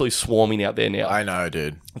 They're absolutely swarming out there now. I know,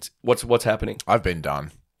 dude. What's happening? I've been done.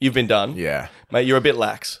 You've been done? Yeah. Mate, you're a bit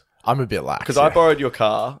lax. I'm a bit lax. Because I borrowed your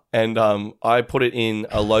car and I put it in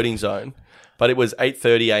a loading zone, but it was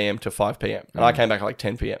 8:30 a.m. to 5 p.m. And I came back at like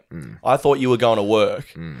 10 p.m. I thought you were going to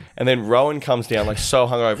work. And then Rowan comes down like so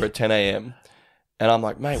hungover at 10 a.m. And I'm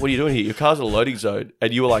like, mate, what are you doing here? Your car's in a loading zone.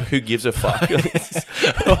 And you were like, who gives a fuck?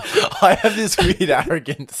 I have this weird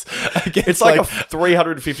arrogance. It's like a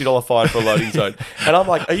 $350 fine for a loading zone. And I'm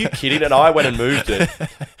like, are you kidding? And I went and moved it.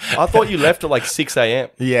 I thought you left at like 6 a.m.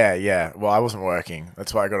 Yeah. Well, I wasn't working.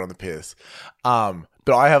 That's why I got on the piss. But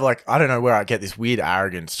I have like, I don't know where I get this weird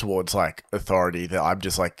arrogance towards like authority that I'm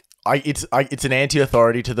just like, it's an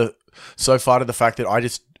anti-authority to the fact that I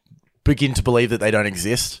just begin to believe that they don't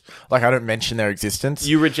exist. Like, I don't mention their existence.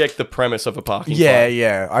 You reject the premise of a parking fine.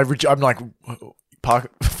 Yeah. I'm like,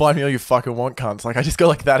 find me all you fucking want, cunts. Like, I just go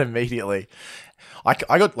like that immediately. I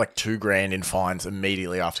got like $2,000 in fines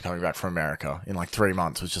immediately after coming back from America in like 3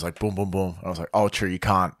 months. It was just like boom, boom, boom. And I was like, oh, true, you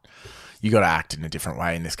can't. You got to act in a different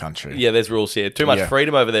way in this country. Yeah, there's rules here. Too much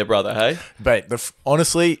freedom over there, brother, hey? But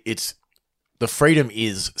honestly, the freedom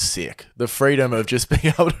is sick. The freedom of just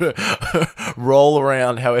being able to roll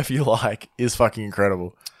around however you like is fucking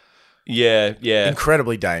incredible. Yeah.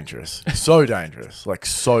 Incredibly dangerous. So dangerous.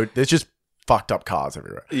 There's just fucked up cars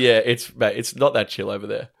everywhere. Yeah, it's not that chill over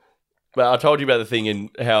there. But I told you about the thing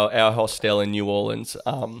in how our hostel in New Orleans,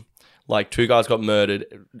 like 2 guys got murdered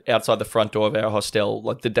outside the front door of our hostel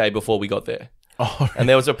like the day before we got there. Oh, and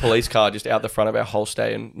there was a police car just out the front of our whole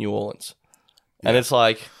stay in New Orleans. And it's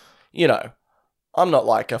like, you know, I'm not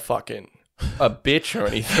like a bitch or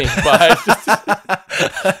anything, but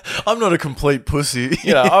I'm not a complete pussy.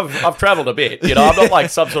 You know, I've traveled a bit. You know, I'm not like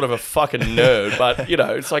some sort of a fucking nerd, but you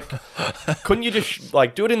know, it's like, couldn't you just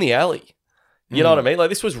like do it in the alley? You know what I mean? Like,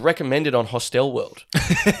 this was recommended on Hostel World,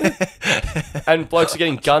 and blokes are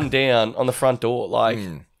getting gunned down on the front door. Like,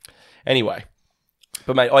 anyway.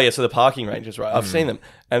 But mate, so the parking ranges, right? I've seen them,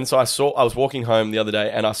 and so I was walking home the other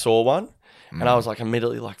day, and I saw one. And I was like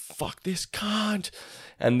immediately like, fuck this cunt.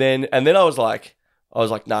 And then I was like,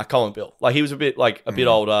 nah, Colin Bill. Like, he was a bit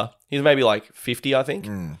older. He was maybe like 50, I think.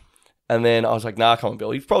 And then I was like, nah, Colin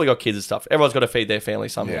Bill. He's probably got kids and stuff. Everyone's got to feed their family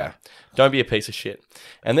somehow. Yeah. Don't be a piece of shit.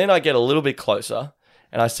 And then I get a little bit closer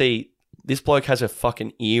and I see this bloke has a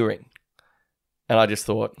fucking earring. And I just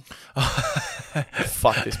thought,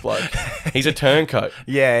 fuck this bloke. He's a turncoat.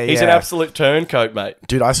 Yeah. He's an absolute turncoat, mate.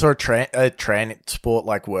 Dude, I saw a transport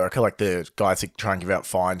like worker, like the guys that try and give out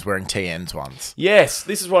fines wearing TNs once. Yes,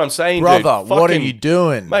 this is what I'm saying, brother, dude. what are you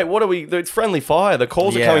doing? Mate, it's friendly fire. The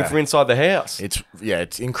calls are coming from inside the house.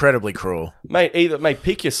 It's incredibly cruel. Mate,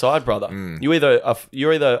 pick your side, brother. You're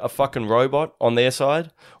either a fucking robot on their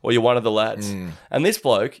side or you're one of the lads. And this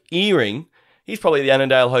bloke, earring, he's probably at the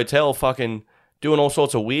Annandale Hotel fucking doing all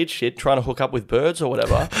sorts of weird shit, trying to hook up with birds or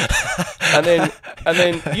whatever. and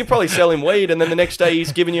then you probably sell him weed, and then the next day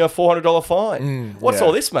he's giving you a $400 fine. What's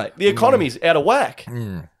all this, mate? The economy's out of whack.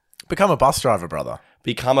 Become a bus driver, brother.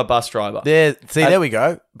 Become a bus driver. There we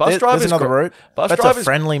go. Bus drivers, there's another route. That's drivers, a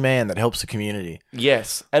friendly man that helps the community.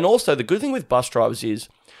 Yes. And also, the good thing with bus drivers is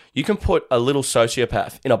you can put a little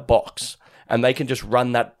sociopath in a box and they can just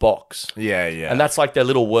run that box. Yeah, yeah. And that's like their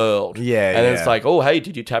little world. Yeah, And yeah. it's like, oh, hey,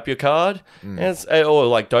 did you tap your card? And it's, or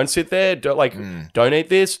like, don't sit there. Don't eat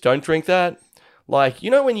this. Don't drink that. Like,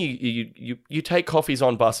 you know, when you take coffees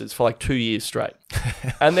on buses for like 2 years straight,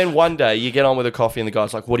 and then one day you get on with a coffee and the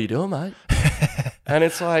guy's like, what are you doing, mate? And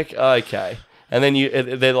it's like, okay. And then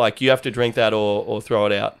they're like, you have to drink that or throw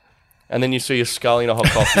it out. And then you see you're sculling a hot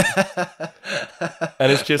coffee.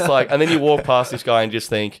 And it's just like, and then you walk past this guy and just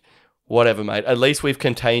think, whatever, mate. At least we've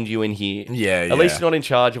contained you in here. Yeah, At least you're not in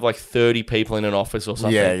charge of like 30 people in an office or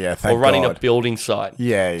something. Yeah, yeah, thank or running God. a building site.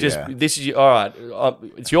 Yeah, Just, yeah. this is, all right,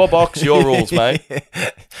 it's your box, your rules, mate.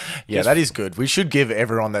 Yeah, that is good. We should give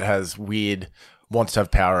everyone that wants to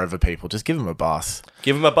have power over people, just give them a bus.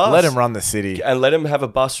 Give them a bus. Let them run the city. And let them have a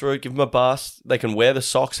bus route. Give them a bus. They can wear the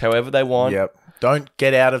socks however they want. Yep. Don't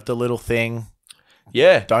get out of the little thing.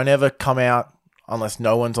 Yeah. Don't ever come out unless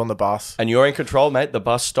no one's on the bus. And you're in control, mate. The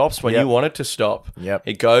bus stops when Yep. you want it to stop. Yep.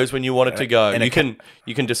 It goes when you want it to go. and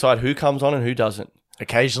You can decide who comes on and who doesn't.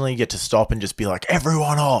 Occasionally you get to stop and just be like,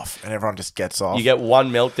 everyone off. And everyone just gets off. You get one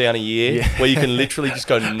meltdown a year where you can literally just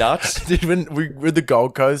go nuts. Dude, when we were at the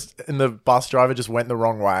Gold Coast and the bus driver just went the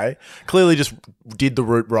wrong way, clearly just did the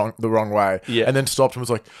route the wrong way. Yeah. And then stopped and was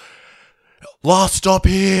like, last stop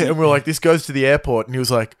here. And we're like, this goes to the airport. And he was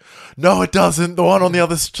like, no, it doesn't. The one on the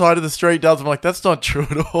other side of the street does. I'm like, that's not true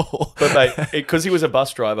at all. But mate, because he was a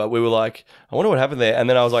bus driver, we were like, I wonder what happened there. And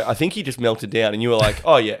then I was like, I think he just melted down. And you were like,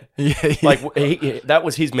 oh yeah. Yeah. Like that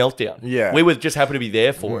was his meltdown. Yeah. We were just happened to be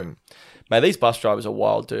there for him. Mate, these bus drivers are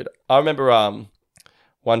wild, dude. I remember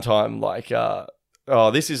one time like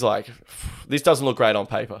this doesn't look great on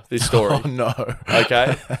paper, this story. Oh, no.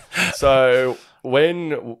 Okay. So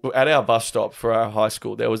when at our bus stop for our high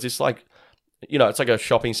school, there was this like, you know, it's like a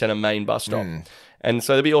shopping center main bus stop. And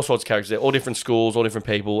so there'd be all sorts of characters there, all different schools, all different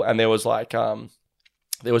people. And there was like,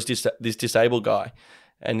 there was this disabled guy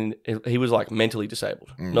and he was like mentally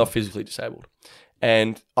disabled, not physically disabled.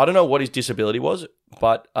 And I don't know what his disability was,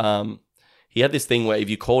 but he had this thing where if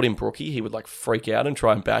you called him Brookie, he would like freak out and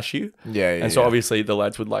try and bash you. Yeah, yeah. And so obviously the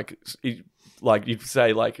lads would like you'd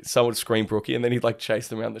say like someone would scream Brookie and then he'd like chase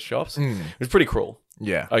them around the shops. It was pretty cruel.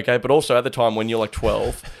 Yeah. Okay. But also at the time when you're like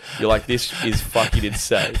 12, you're like, this is fucking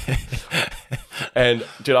insane. And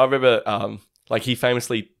dude, I remember like he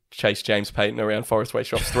famously chased James Payton around Forest Way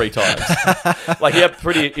shops 3 times. Like he had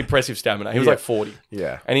pretty impressive stamina. He was like 40.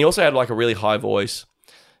 Yeah. And he also had like a really high voice.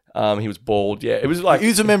 He was bald. Yeah. It was like He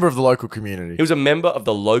was a member of the local community. he was a member of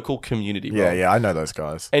the local community. Yeah, Rob. yeah. I know those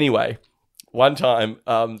guys. Anyway, one time,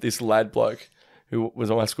 this lad bloke who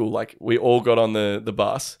was on my school, like we all got on the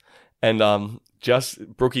bus, and just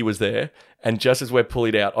Brookie was there, and just as we're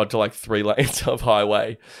pulling out onto like 3 lanes of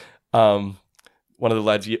highway, one of the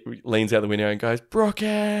lads leans out the window and goes, Brookie!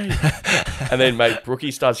 And then, mate,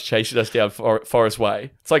 Brookie starts chasing us down Forest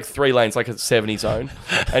Way. It's like 3 lanes, like a 70 zone.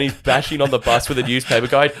 And he's bashing on the bus with a newspaper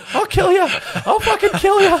going, I'll kill you! I'll fucking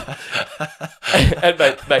kill you! And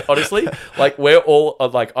mate, honestly, like we're all,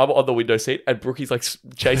 like I'm on the window seat and Brookie's like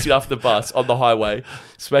chasing after the bus on the highway.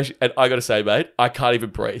 And I gotta say, mate, I can't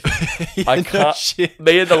even breathe. I can't. shit.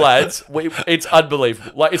 Me and the lads, it's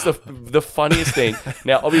unbelievable. Like it's the funniest thing.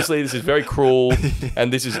 Now, obviously, this is very cruel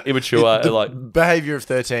and this is immature. And, like Behavior of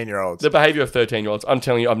 13-year-olds. the behavior of 13-year-olds. I'm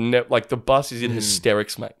telling you, I've never like the bus is in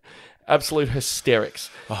hysterics, mate. Absolute hysterics.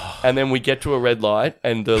 And then we get to a red light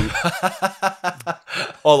and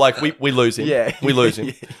we lose him. Yeah. We lose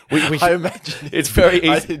him. I imagine it's very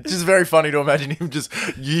easy. It's just very funny to imagine him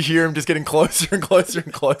you hear him just getting closer and closer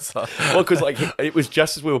and closer. Well, because like it was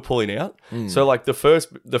just as we were pulling out. So like the first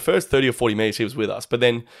 30 or 40 minutes he was with us. But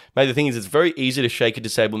then, mate, the thing is, it's very easy to shake a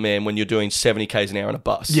disabled man when you're doing 70 k's an hour on a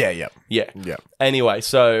bus. Yeah. Yeah. Anyway,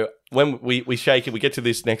 so when we shake it, we get to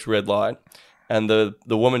this next red light, and the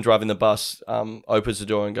woman driving the bus opens the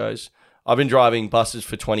door and goes, I've been driving buses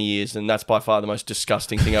for 20 years, and that's by far the most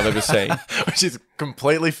disgusting thing I've ever seen. Which is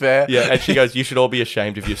completely fair. Yeah, and she goes, you should all be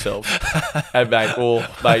ashamed of yourselves. And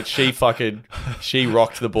mate, she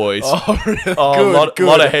rocked the boys. Oh, really? Oh, Good,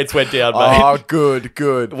 lot of heads went down, mate. Oh,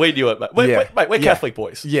 good. We knew it, mate. Yeah. We're Catholic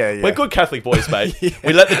boys. Yeah. We're good Catholic boys, mate.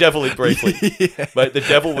 We let the devil in briefly. Mate, the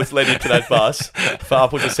devil was led into that bus for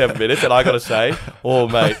upwards of 7 minutes, and I got to say, oh,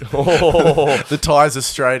 mate. Oh, The ties are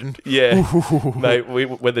straightened. yeah. Mate,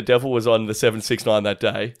 when the devil was on the 769 that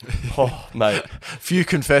day, oh, mate. Few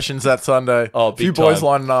confessions that Sunday. Oh, big Few boys time.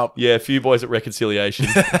 lining up. Yeah, a few boys at reconciliation.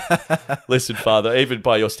 Listen, Father, even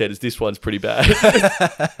by your standards, this one's pretty bad.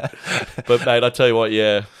 But, mate, I tell you what,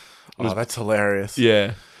 yeah. Oh, that's hilarious.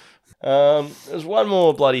 Yeah. There's one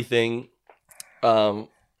more bloody thing. What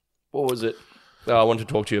was it? I wanted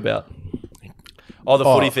to talk to you about. Oh, the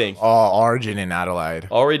footy thing. Oh, Origin in Adelaide.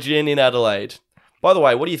 Origin in Adelaide. By the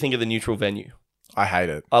way, what do you think of the neutral venue? I hate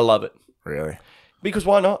it. I love it. Really. Because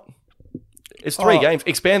why not? It's 3 games.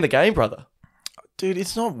 Expand the game, brother. Dude,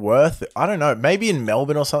 it's not worth it. I don't know. Maybe in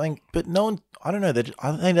Melbourne or something, but no one, I don't know.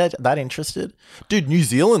 Are they that interested? Dude, New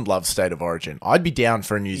Zealand loves State of Origin. I'd be down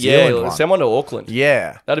for a New Zealand one. Send one to Auckland.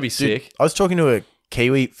 Yeah. That'd be Dude, sick. I was talking to a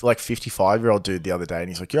Kiwi, like 55-year-old dude the other day, and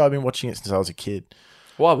he's like, yeah, I've been watching it since I was a kid.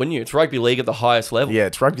 Why wouldn't you? It's rugby league at the highest level. Yeah,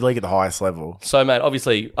 it's rugby league at the highest level. So, mate,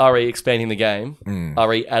 obviously, RE expanding the game.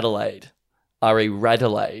 RE Adelaide. RE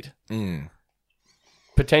Radelaide.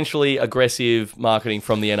 Potentially aggressive marketing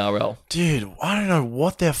from the NRL. Dude, I don't know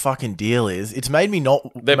what their fucking deal is. It's made me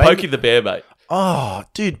not... They're poking the bear, mate. Oh,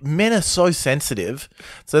 dude, men are so sensitive.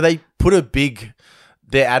 So they put a big...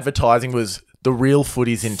 Their advertising was the real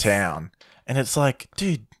footy's in town. And it's like,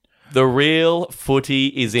 dude... The real footy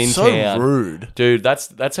is in so town. So rude. Dude,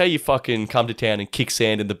 that's how you fucking come to town and kick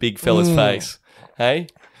sand in the big fella's face. Hey?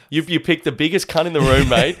 You pick the biggest cunt in the room,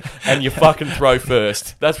 mate, and you fucking throw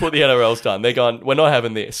first. That's what the NRL's done. They're going, we're not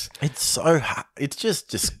having this. It's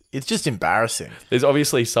just embarrassing. There's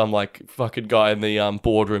obviously some like fucking guy in the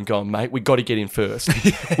boardroom going, mate, we got to get in first.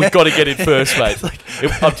 We got to get in first, mate.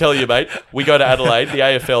 I'm telling you, mate, we go to Adelaide, the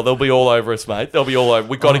AFL, they'll be all over us, mate. They'll be all over.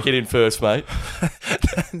 We got to get in first, mate.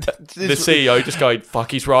 The CEO just going,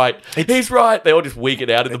 fuck, he's right. He's right. They all just wig it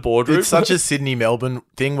out in the boardroom. It's such a Sydney-Melbourne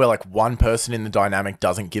thing where like one person in the dynamic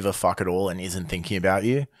doesn't give a fuck at all and isn't thinking about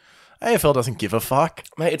you. AFL doesn't give a fuck.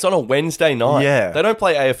 Mate, it's on a Wednesday night. Yeah. They don't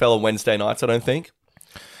play AFL on Wednesday nights, I don't think.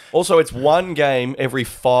 Also, it's one game every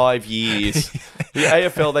 5 years. The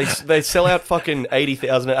AFL, they sell out fucking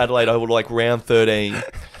 80,000 at Adelaide over like round 13.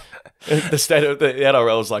 The state of the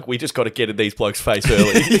NRL is like, we just got to get in these blokes' face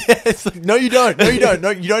early. Yeah, it's like, no, you don't. No, you don't. No,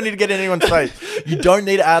 you don't need to get in anyone's face. You don't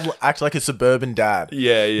need to act like a suburban dad.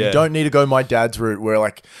 Yeah. You don't need to go my dad's route where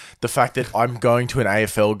like the fact that I'm going to an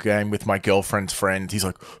AFL game with my girlfriend's friends, he's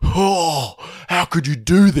like, oh, how could you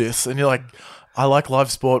do this? And you're like, I like live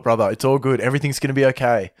sport, brother. It's all good. Everything's going to be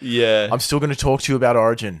okay. Yeah. I'm still going to talk to you about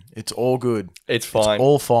Origin. It's all good. It's fine. It's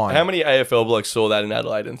all fine. How many AFL blokes saw that in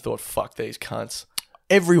Adelaide and thought, fuck these cunts?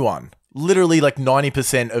 Everyone. Literally like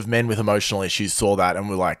 90% of men with emotional issues saw that and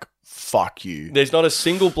were like, fuck you. There's not a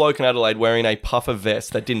single bloke in Adelaide wearing a puffer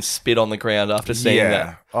vest that didn't spit on the ground after seeing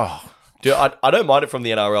that. Oh. Dude, I don't mind it from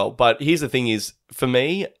the NRL, but here's the thing is, for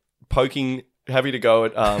me, having to go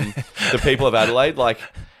at the people of Adelaide, like,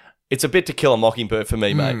 it's a bit to kill a mockingbird for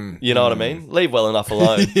me, mate. You know what I mean? Leave well enough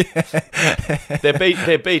alone.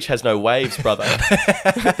 Their beach has no waves, brother.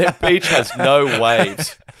 Their beach has no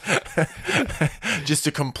waves. Just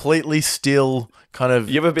a completely still kind of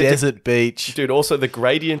desert beach. Dude, also the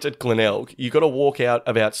gradient at Glenelg, you got to walk out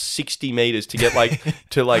about 60 meters to get like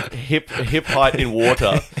to like hip height in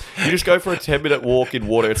water. You just go for a 10-minute walk in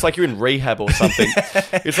water. It's like you're in rehab or something.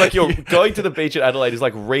 It's like you're going to the beach at Adelaide is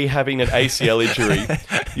like rehabbing an ACL injury.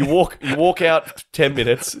 You walk out 10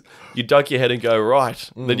 minutes, you dunk your head and go right,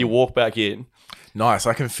 then you walk back in. Nice.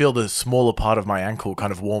 I can feel the smaller part of my ankle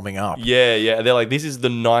kind of warming up. Yeah. They're like, this is the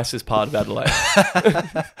nicest part of Adelaide.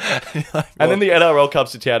 And then the NRL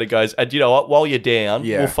comes to town and goes, and you know what? While you're down,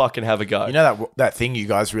 we'll fucking have a go. You know that thing you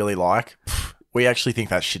guys really like? We actually think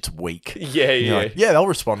that shit's weak. Yeah. Like, yeah, they'll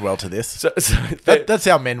respond well to this. So that's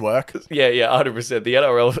how men work. Yeah, 100%. The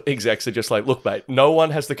NRL execs are just like, look, mate, no one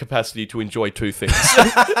has the capacity to enjoy two things.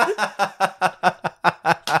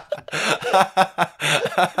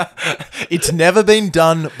 It's never been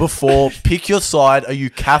done before. Pick your side. Are you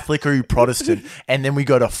Catholic or are you Protestant? And then we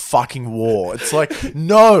go to fucking war. It's like,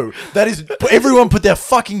 no, that is, everyone put their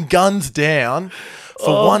fucking guns down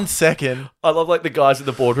for 1 second. I love like the guys in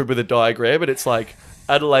the boardroom with a diagram and it's like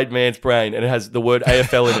Adelaide man's brain and it has the word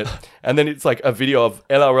AFL in it. And then it's like a video of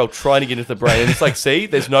NRL trying to get into the brain. And it's like, see,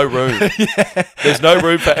 there's no room. There's no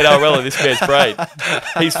room for NRL in this man's brain.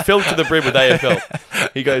 He's filled to the brim with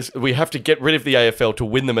AFL. He goes, we have to get rid of the AFL to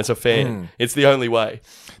win them as a fan. It's the only way.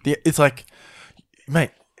 It's like, mate,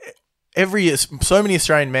 so many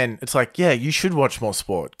Australian men, it's like, yeah, you should watch more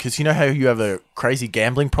sport because you know how you have a crazy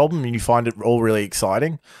gambling problem and you find it all really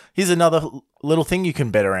exciting? Here's another little thing you can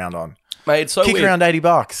bet around on. Mate, it's so Kick weird. around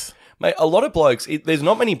 $80. Mate, a lot of blokes, there's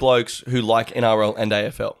not many blokes who like NRL and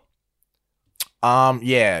AFL.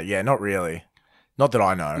 Yeah, not really. Not that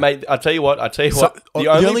I know. Mate, I tell you what, the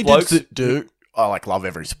only blokes that do, I like love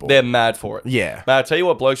every sport. They're mad for it. Yeah. Mate, I tell you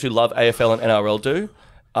what blokes who love AFL and NRL do.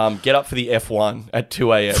 Get up for the F1 at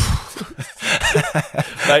 2 a.m.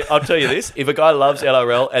 Mate, I'll tell you this. If a guy loves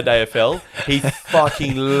NRL and AFL, he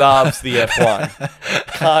fucking loves the F1.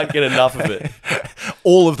 Can't get enough of it.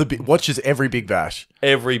 Watches every Big Bash.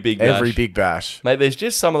 Every Big Bash. Every Big Bash. Mate, there's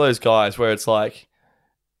just some of those guys where it's like,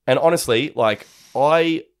 And honestly, like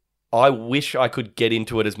I wish I could get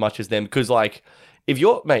into it as much as them because like if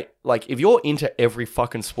you're into every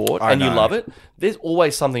fucking sport I and you know. love it, there's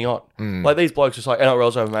always something on. Like these blokes just like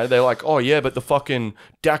NRL's over, mate. They're like, oh yeah, but the fucking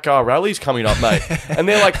Dakar rally's coming up, mate. And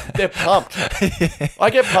they're pumped. I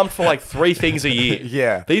get pumped for like 3 things a year.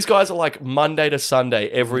 Yeah. These guys are like Monday to Sunday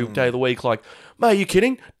every day of the week. Like, mate, are you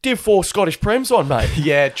kidding? Div 4 Scottish Prem's on, mate.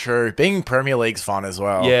 Yeah, true. Being Premier League's fun as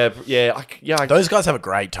well. Yeah. Those guys have a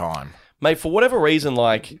great time. Mate, for whatever reason,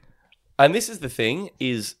 like, and this is the thing,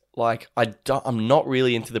 is like, I'm not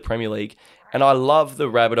really into the Premier League, and I love the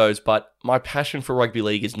Rabbitohs, but my passion for rugby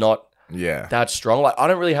league is not Yeah. that strong. Like, I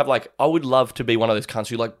don't really have, like, I would love to be one of those cunts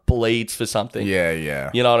who, like, bleeds for something.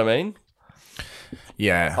 Yeah. You know what I mean?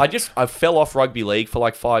 Yeah. I fell off rugby league for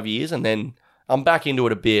like 5 years, and then I'm back into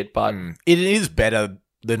it a bit, but It is better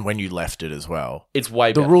than when you left it as well. it's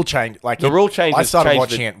way The better. rule change, like The rule change I has started changed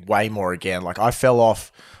watching it way more again. Like I fell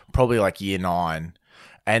off probably like year 9,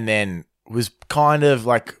 and then was kind of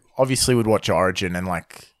like obviously would watch Origin and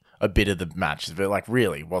like a bit of the matches, but like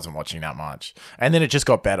really wasn't watching that much. And then it just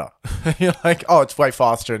got better. You're like, oh, it's way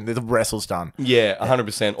faster, and the wrestle's done. Yeah,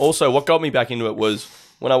 100%. Also, what got me back into it was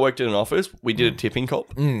when I worked in an office, we did a tipping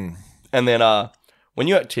comp. And then when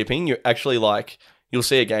you're at tipping, you're actually like, you'll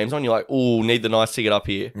see a game's on, you're like, ooh, need the Knights to get up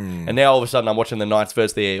here. And now all of a sudden I'm watching the Knights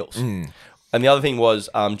versus the Eels. And the other thing was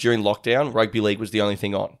during lockdown, rugby league was the only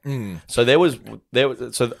thing on. So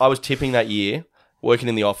so I was tipping that year, working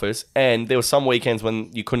in the office, and there were some weekends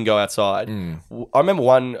when you couldn't go outside. I remember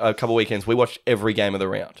a couple of weekends we watched every game of the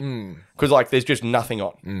round because like there's just nothing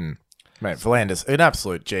on. Mate, Volander's an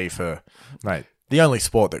absolute G for, mate, the only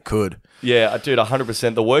sport that could. Yeah, dude,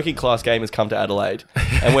 100%. The working class game has come to Adelaide,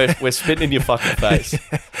 and we're spitting in your fucking face.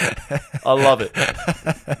 I love it,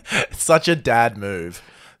 It's such a dad move.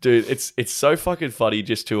 dude. It's so fucking funny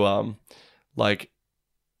just to like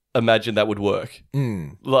imagine that would work.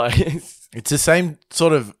 Like, It's the same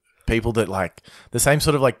sort of people that like, the same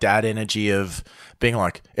sort of like dad energy of being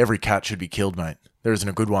like, every cat should be killed, mate. There isn't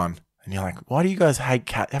a good one. And you're like, why do you guys hate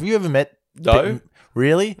cats? Have you ever met? No.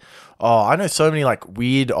 Really? Oh, I know so many like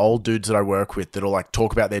weird old dudes that I work with that'll like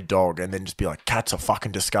talk about their dog and then just be like, cats are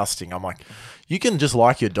fucking disgusting. I'm like, you can just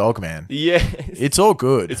like your dog, man. yeah, It's all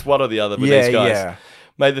good. it's one or the other with Yeah, these guys. yeah.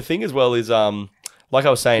 Mate, the thing as well is like I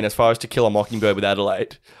was saying, as far as To Kill a Mockingbird with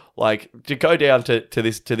Adelaide, like to go down to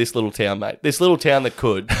this little town, mate. This little town that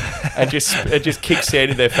could, and just kick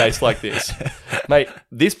sand in their face like this, mate.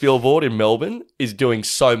 This billboard in Melbourne is doing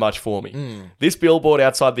so much for me. This billboard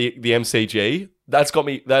outside the MCG, that's got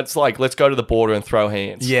me. That's like, let's go to the border and throw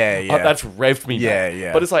hands. Yeah. That's revved me. Yeah, mate.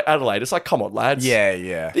 yeah. But it's like Adelaide. It's like, come on, lads.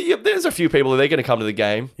 Yeah. There's a few people they're going to come to the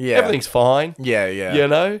game. Yeah. Everything's fine. Yeah. You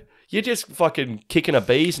know, you're just fucking kicking a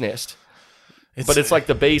bee's nest. But it's like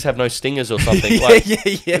the bees have no stingers or something. Like, yeah.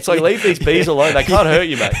 It's like, leave these bees alone. They can't hurt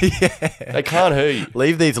you, mate. They can't hurt you.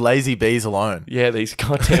 Leave these lazy bees alone. Yeah, these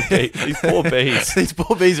goddamn bees. These poor bees. These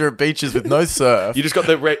poor bees are at beaches with no surf. You just got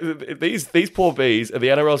these poor bees, and the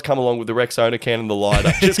NRL's come along with the Rexona can and the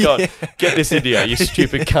lighter. Just gone, get this into you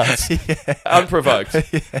stupid cunts. Unprovoked.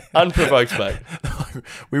 Unprovoked, mate.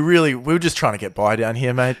 we were just trying to get by down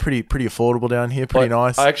here, mate. Pretty affordable down here. Pretty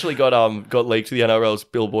nice. I actually got leaked to the NRL's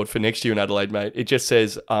billboard for next year in Adelaide, mate. It just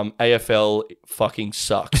says AFL fucking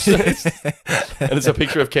sucks. And it's a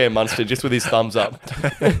picture of Cam Munster just with his thumbs up.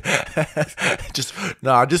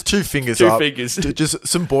 just 2 fingers Two up. fingers. Just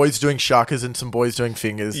some boys doing shuckers and some boys doing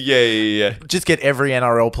fingers. Yeah. Just get every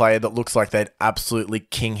NRL player that looks like they'd absolutely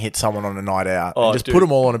king hit someone on a night out. Oh, and just dude. put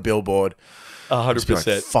them all on a billboard. 100%. Be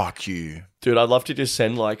like, fuck you. Dude, I'd love to just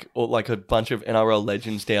send like a bunch of NRL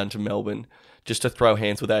legends down to Melbourne just to throw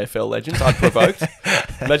hands with AFL legends, unprovoked.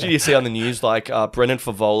 Imagine you see on the news like Brendan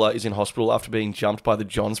Favola is in hospital after being jumped by the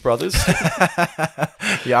Johns brothers.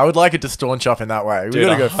 Yeah, I would like it to staunch up in that way. We Dude,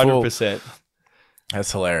 gotta go full. 100%.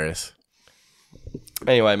 That's hilarious.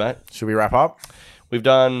 Anyway, mate, Should we wrap up? we've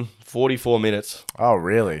done 44 minutes. Oh,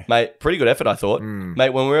 really? Mate, pretty good effort, I thought. Mate,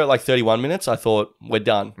 when we were at like 31 minutes, I thought, we're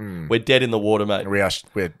done. We're dead in the water, mate.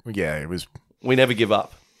 It was. We never give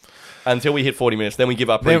up. Until we hit 40 minutes, then we give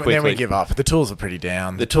up pretty quickly. Then we give up. The tools are pretty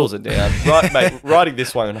down. The tools are down. Right, mate, riding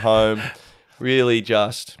this one home, really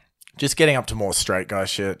just... Just getting up to more straight guy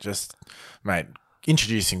shit. Just, mate,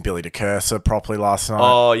 introducing Billy to Cursor properly last night.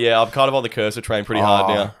 Oh, yeah, I'm kind of on the cursor train pretty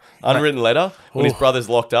hard now. Unwritten letter, when his brother's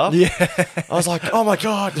locked up. Yeah. I was like, oh my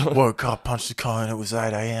God. Woke up, punched the cone, it was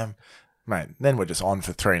 8 a.m. Mate, then we're just on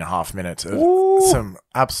for 3.5 minutes of some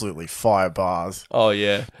absolutely fire bars. Oh,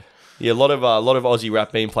 yeah. Yeah, a lot of Aussie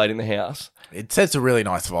rap being played in the house. It sets a really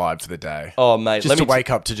nice vibe for the day. Oh, mate. Just to wake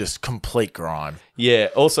up to just complete grime. Yeah.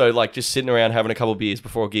 Also, like just sitting around having a couple of beers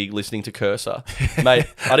before a gig, listening to Cursor. Mate,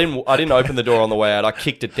 I didn't open the door on the way out. I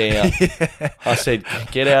kicked it down. I said,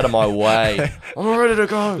 "Get out of my way. I'm ready to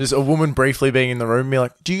go." There's a woman briefly being in the room, be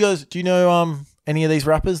like, "Do you know any of these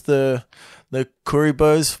rappers? The Curry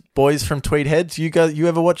boys from Tweed Heads? You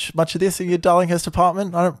ever watch much of this in your Darlinghurst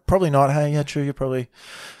apartment? Probably not. Hey, yeah, true.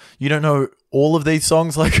 You don't know all of these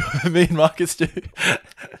songs like me and Marcus do."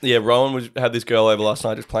 Yeah, Rowan had this girl over last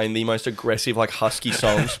night just playing the most aggressive, like husky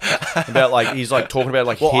songs about like he's like talking about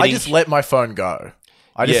like. Well, hitting. I just let my phone go.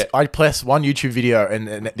 I press one YouTube video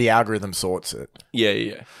and the algorithm sorts it. Yeah.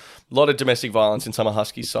 A lot of domestic violence in some of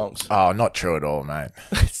Husky's songs. Oh, not true at all, mate.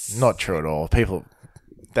 Not true at all. People,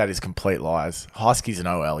 that is complete lies. Huskies and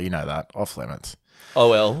OL, you know that. Off limits. Oh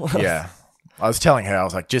well. Yeah. I was telling her, I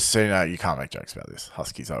was like, just so you know, you can't make jokes about this.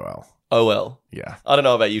 Huskies OL. Oh well. Yeah. I don't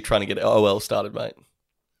know about you trying to get OL started, mate.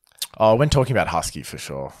 Oh, when talking about Husky for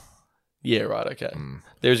sure. Yeah, right, okay.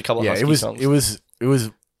 There's a couple of Husky songs. It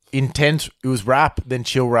was intense. It was rap, then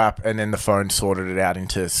chill rap, and then the phone sorted it out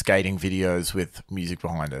into skating videos with music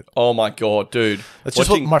behind it. Oh my god, dude. That's just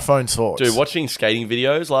what my phone sorts. Dude, watching skating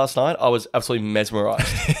videos last night, I was absolutely mesmerized.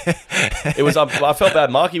 It was I felt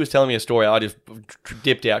bad. Marky was telling me a story, I just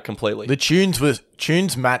dipped out completely. The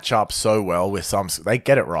tunes match up so well with some. They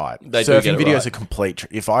get it right. They Surfing do get it videos right. are complete.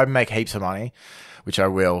 If I make heaps of money, which I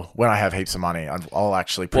will, when I have heaps of money, I'll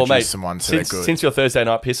actually produce some ones that are good. Since your Thursday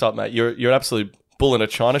night piss up, mate, you're an absolute bull in a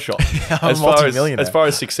china shop. I'm multi-millionaire. As far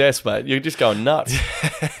as success, mate, you're just going nuts.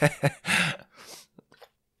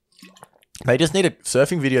 They just need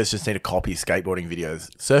surfing videos just need to copy skateboarding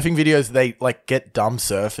videos. Surfing videos, they like get dumb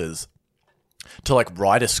surfers to like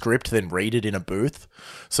write a script, then read it in a booth.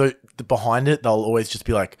 So behind it, they'll always just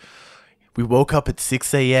be like, "We woke up at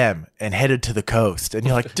 6 a.m. and headed to the coast." And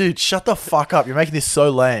you're like, dude, shut the fuck up. You're making this so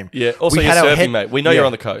lame. Yeah. Also, you're surfing, mate. We know you're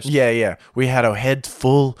on the coast. Yeah. We had our heads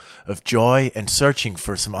full of joy and searching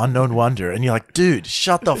for some unknown wonder. And you're like, dude,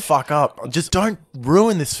 shut the fuck up. Just don't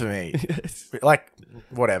ruin this for me. Like,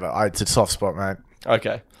 whatever. It's a soft spot, mate.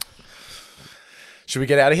 Okay. Should we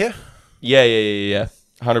get out of here? Yeah.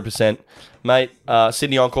 100%. Mate,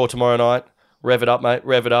 Sydney Encore tomorrow night. Rev it up, mate.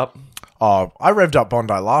 Rev it up. Oh, I revved up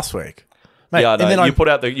Bondi last week. Mate, Yeah, I know. and then You put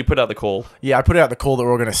out the call. Yeah, I put out the call that we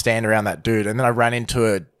were going to stand around that dude. And then I ran into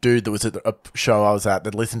a dude that was at a show I was at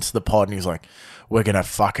that listened to the pod. And he was like, "We're going to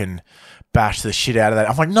fucking bash the shit out of that."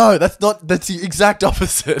 I'm like, no, that's the exact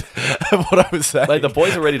opposite of what I was saying. Mate, the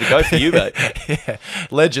boys are ready to go for you, mate. Yeah.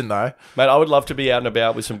 Legend, though. Mate, I would love to be out and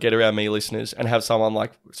about with some Get Around Me listeners and have someone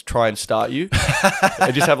like try and start you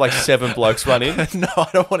and just have like 7 blokes run in. No, I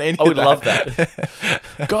don't want any I would love that.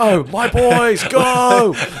 Go, my boys,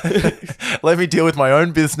 go! Let me deal with my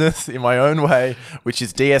own business in my own way, which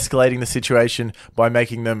is de-escalating the situation by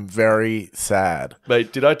making them very sad.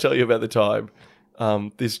 Mate, did I tell you about the time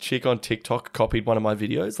this chick on TikTok copied one of my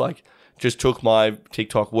videos? Like, just took my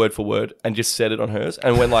TikTok word for word and just said it on hers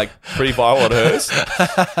and went like pretty viral on hers.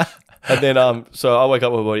 And then, so I wake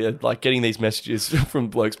up with my like getting these messages from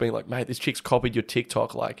blokes being like, "Mate, this chick's copied your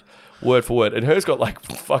TikTok like word for word," and hers got like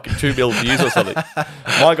fucking 2 million views or something.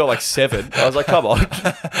 Mine got like 7. I was like, come on,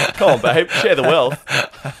 babe, share the wealth.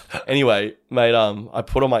 Anyway, mate, I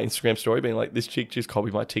put on my Instagram story being like, "This chick just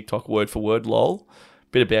copied my TikTok word for word, lol."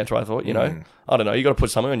 Bit of banter, I thought, I don't know, you got to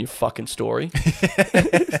put something on your fucking story.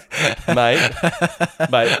 mate,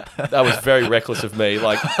 that was very reckless of me.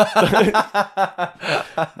 Like,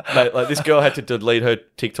 mate, like this girl had to delete her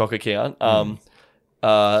TikTok account. Oh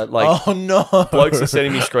no! Blokes are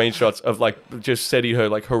sending me screenshots of like just sending her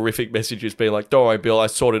like horrific messages, being like, "Don't worry, Bill, I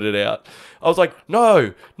sorted it out." I was like,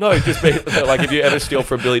 no, just be like, if you ever steal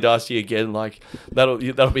from Billy Darcy again, like that'll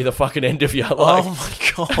be the fucking end of you. Like, oh my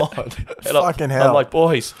god! Fucking hell! I'm like,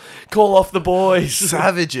 boys, call off the boys,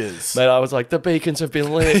 savages. Mate, I was like, the beacons have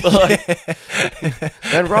been lit, like,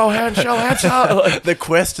 and Rohan shall answer. Like, the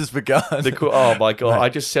quest has begun. Oh my god! Mate. I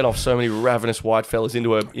just sent off so many ravenous white fellas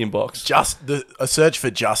into her inbox. Just a search for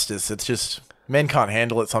justice. It's just men can't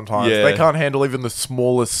handle it sometimes. Yeah. They can't handle even the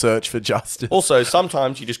smallest search for justice. Also,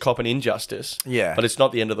 sometimes you just cop an injustice. Yeah. But it's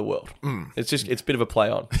not the end of the world. It's a bit of a play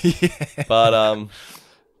on. Yeah.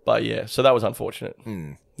 But yeah, so that was unfortunate.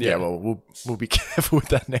 Yeah, well, we'll be careful with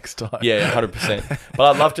that next time. Yeah, 100%.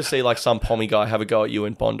 But I'd love to see like some pommy guy have a go at you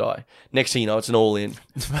in Bondi. Next thing you know, it's an all-in.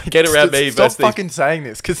 Mate, Get around me. Stop fucking saying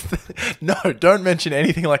this, because no, don't mention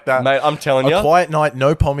anything like that. Mate, I'm telling you. A quiet night,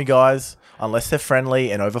 no pommy guys. Unless they're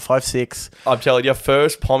friendly and over 5'6". I'm telling you,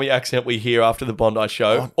 first pommy accent we hear after the Bondi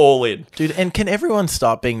show, all in. Dude, and can everyone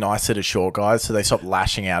start being nicer to short guys so they stop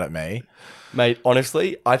lashing out at me? Mate,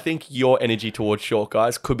 honestly, I think your energy towards short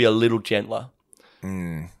guys could be a little gentler.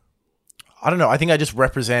 I don't know. I think I just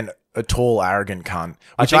represent a tall, arrogant cunt,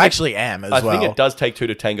 which I actually am as well. I think it does take two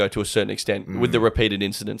to tango to a certain extent with the repeated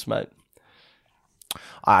incidents, mate.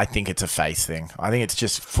 I think it's a face thing. I think it's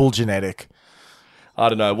just full genetic. I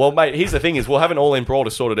don't know. Well, mate, here's the thing is we'll have an all-in brawl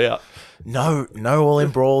to sort it out. No all-in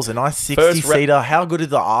brawls, a nice 60-seater. How good are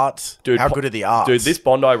the arts? Dude, how good are the arts? Dude, this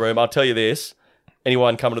Bondi room, I'll tell you this.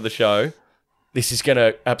 Anyone coming to the show, this is going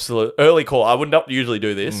to absolute early call. I would not usually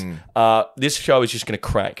do this. This show is just going to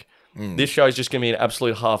crank. This show is just going to be an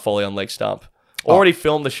absolute half volley on leg stump. Already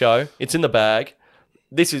filmed the show. It's in the bag.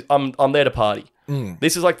 This is I'm there to party.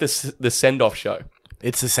 This is like the send-off show.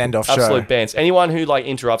 It's a send-off show. Absolute bands. Anyone who like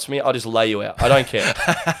interrupts me, I'll just lay you out. I don't care.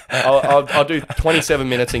 I'll do 27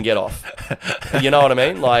 minutes and get off. You know what I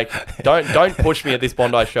mean? Like, don't push me at this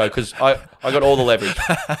Bondi show because I got all the leverage.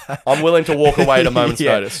 I'm willing to walk away at a moment's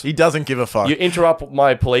notice. He doesn't give a fuck. You interrupt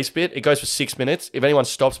my police bit, it goes for 6 minutes. If anyone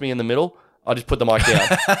stops me in the middle, I just put the mic down.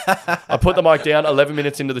 I put the mic down 11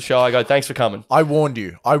 minutes into the show. I go, thanks for coming. I warned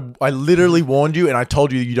you. I literally warned you, and I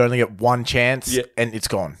told you you'd only get one chance, and it's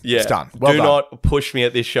gone. Yeah. It's done. Well Do done. not push me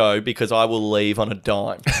at this show because I will leave on a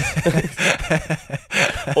dime.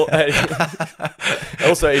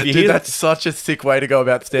 Also, if you Dude, that's such a sick way to go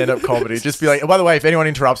about stand-up comedy. Just be like, oh, by the way, if anyone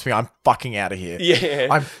interrupts me, I'm fucking out of here. Yeah.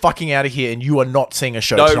 I'm fucking out of here, and you are not seeing a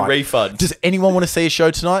show No tonight. refund. Does anyone want to see a show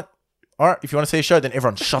tonight? All right, if you want to see a show, then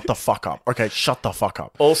everyone shut the fuck up. Okay, shut the fuck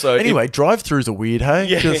up. Also, anyway, drive-throughs are weird, hey?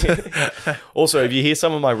 Yeah. Also, if you hear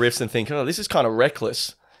some of my riffs and think, oh, this is kind of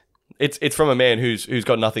reckless, it's from a man who's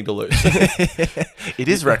got nothing to lose. It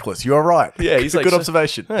is reckless. You're right. Yeah, he's like, good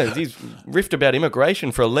observation. He's riffed about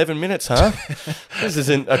immigration for 11 minutes, huh? This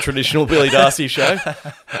isn't a traditional Billy Darcy show.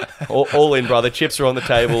 All in, brother. Chips are on the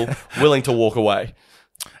table, willing to walk away.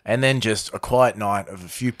 And then just a quiet night of a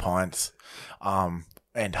few pints,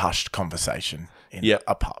 and hushed conversation in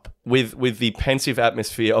a pub. With the pensive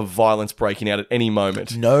atmosphere of violence breaking out at any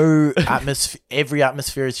moment. No atmosphere. Every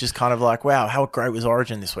atmosphere is just kind of like, wow, how great was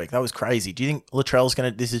Origin this week? That was crazy. Do you think Latrell's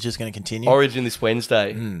this is just going to continue? Origin this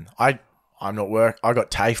Wednesday. I'm not work. I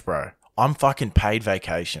got TAFE, bro. I'm fucking paid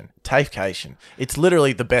vacation. TAFEcation. It's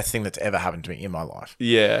literally the best thing that's ever happened to me in my life.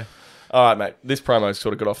 Yeah. All right, mate. This promo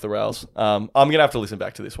sort of got off the rails. I'm going to have to listen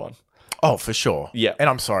back to this one. Oh, for sure. Yeah. And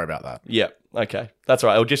I'm sorry about that. Yeah. Okay. That's all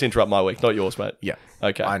right. It'll just interrupt my week, not yours, mate. Yeah.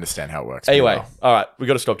 Okay. I understand how it works. Anyway, well. all right. We've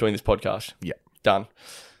got to stop doing this podcast. Yeah. Done.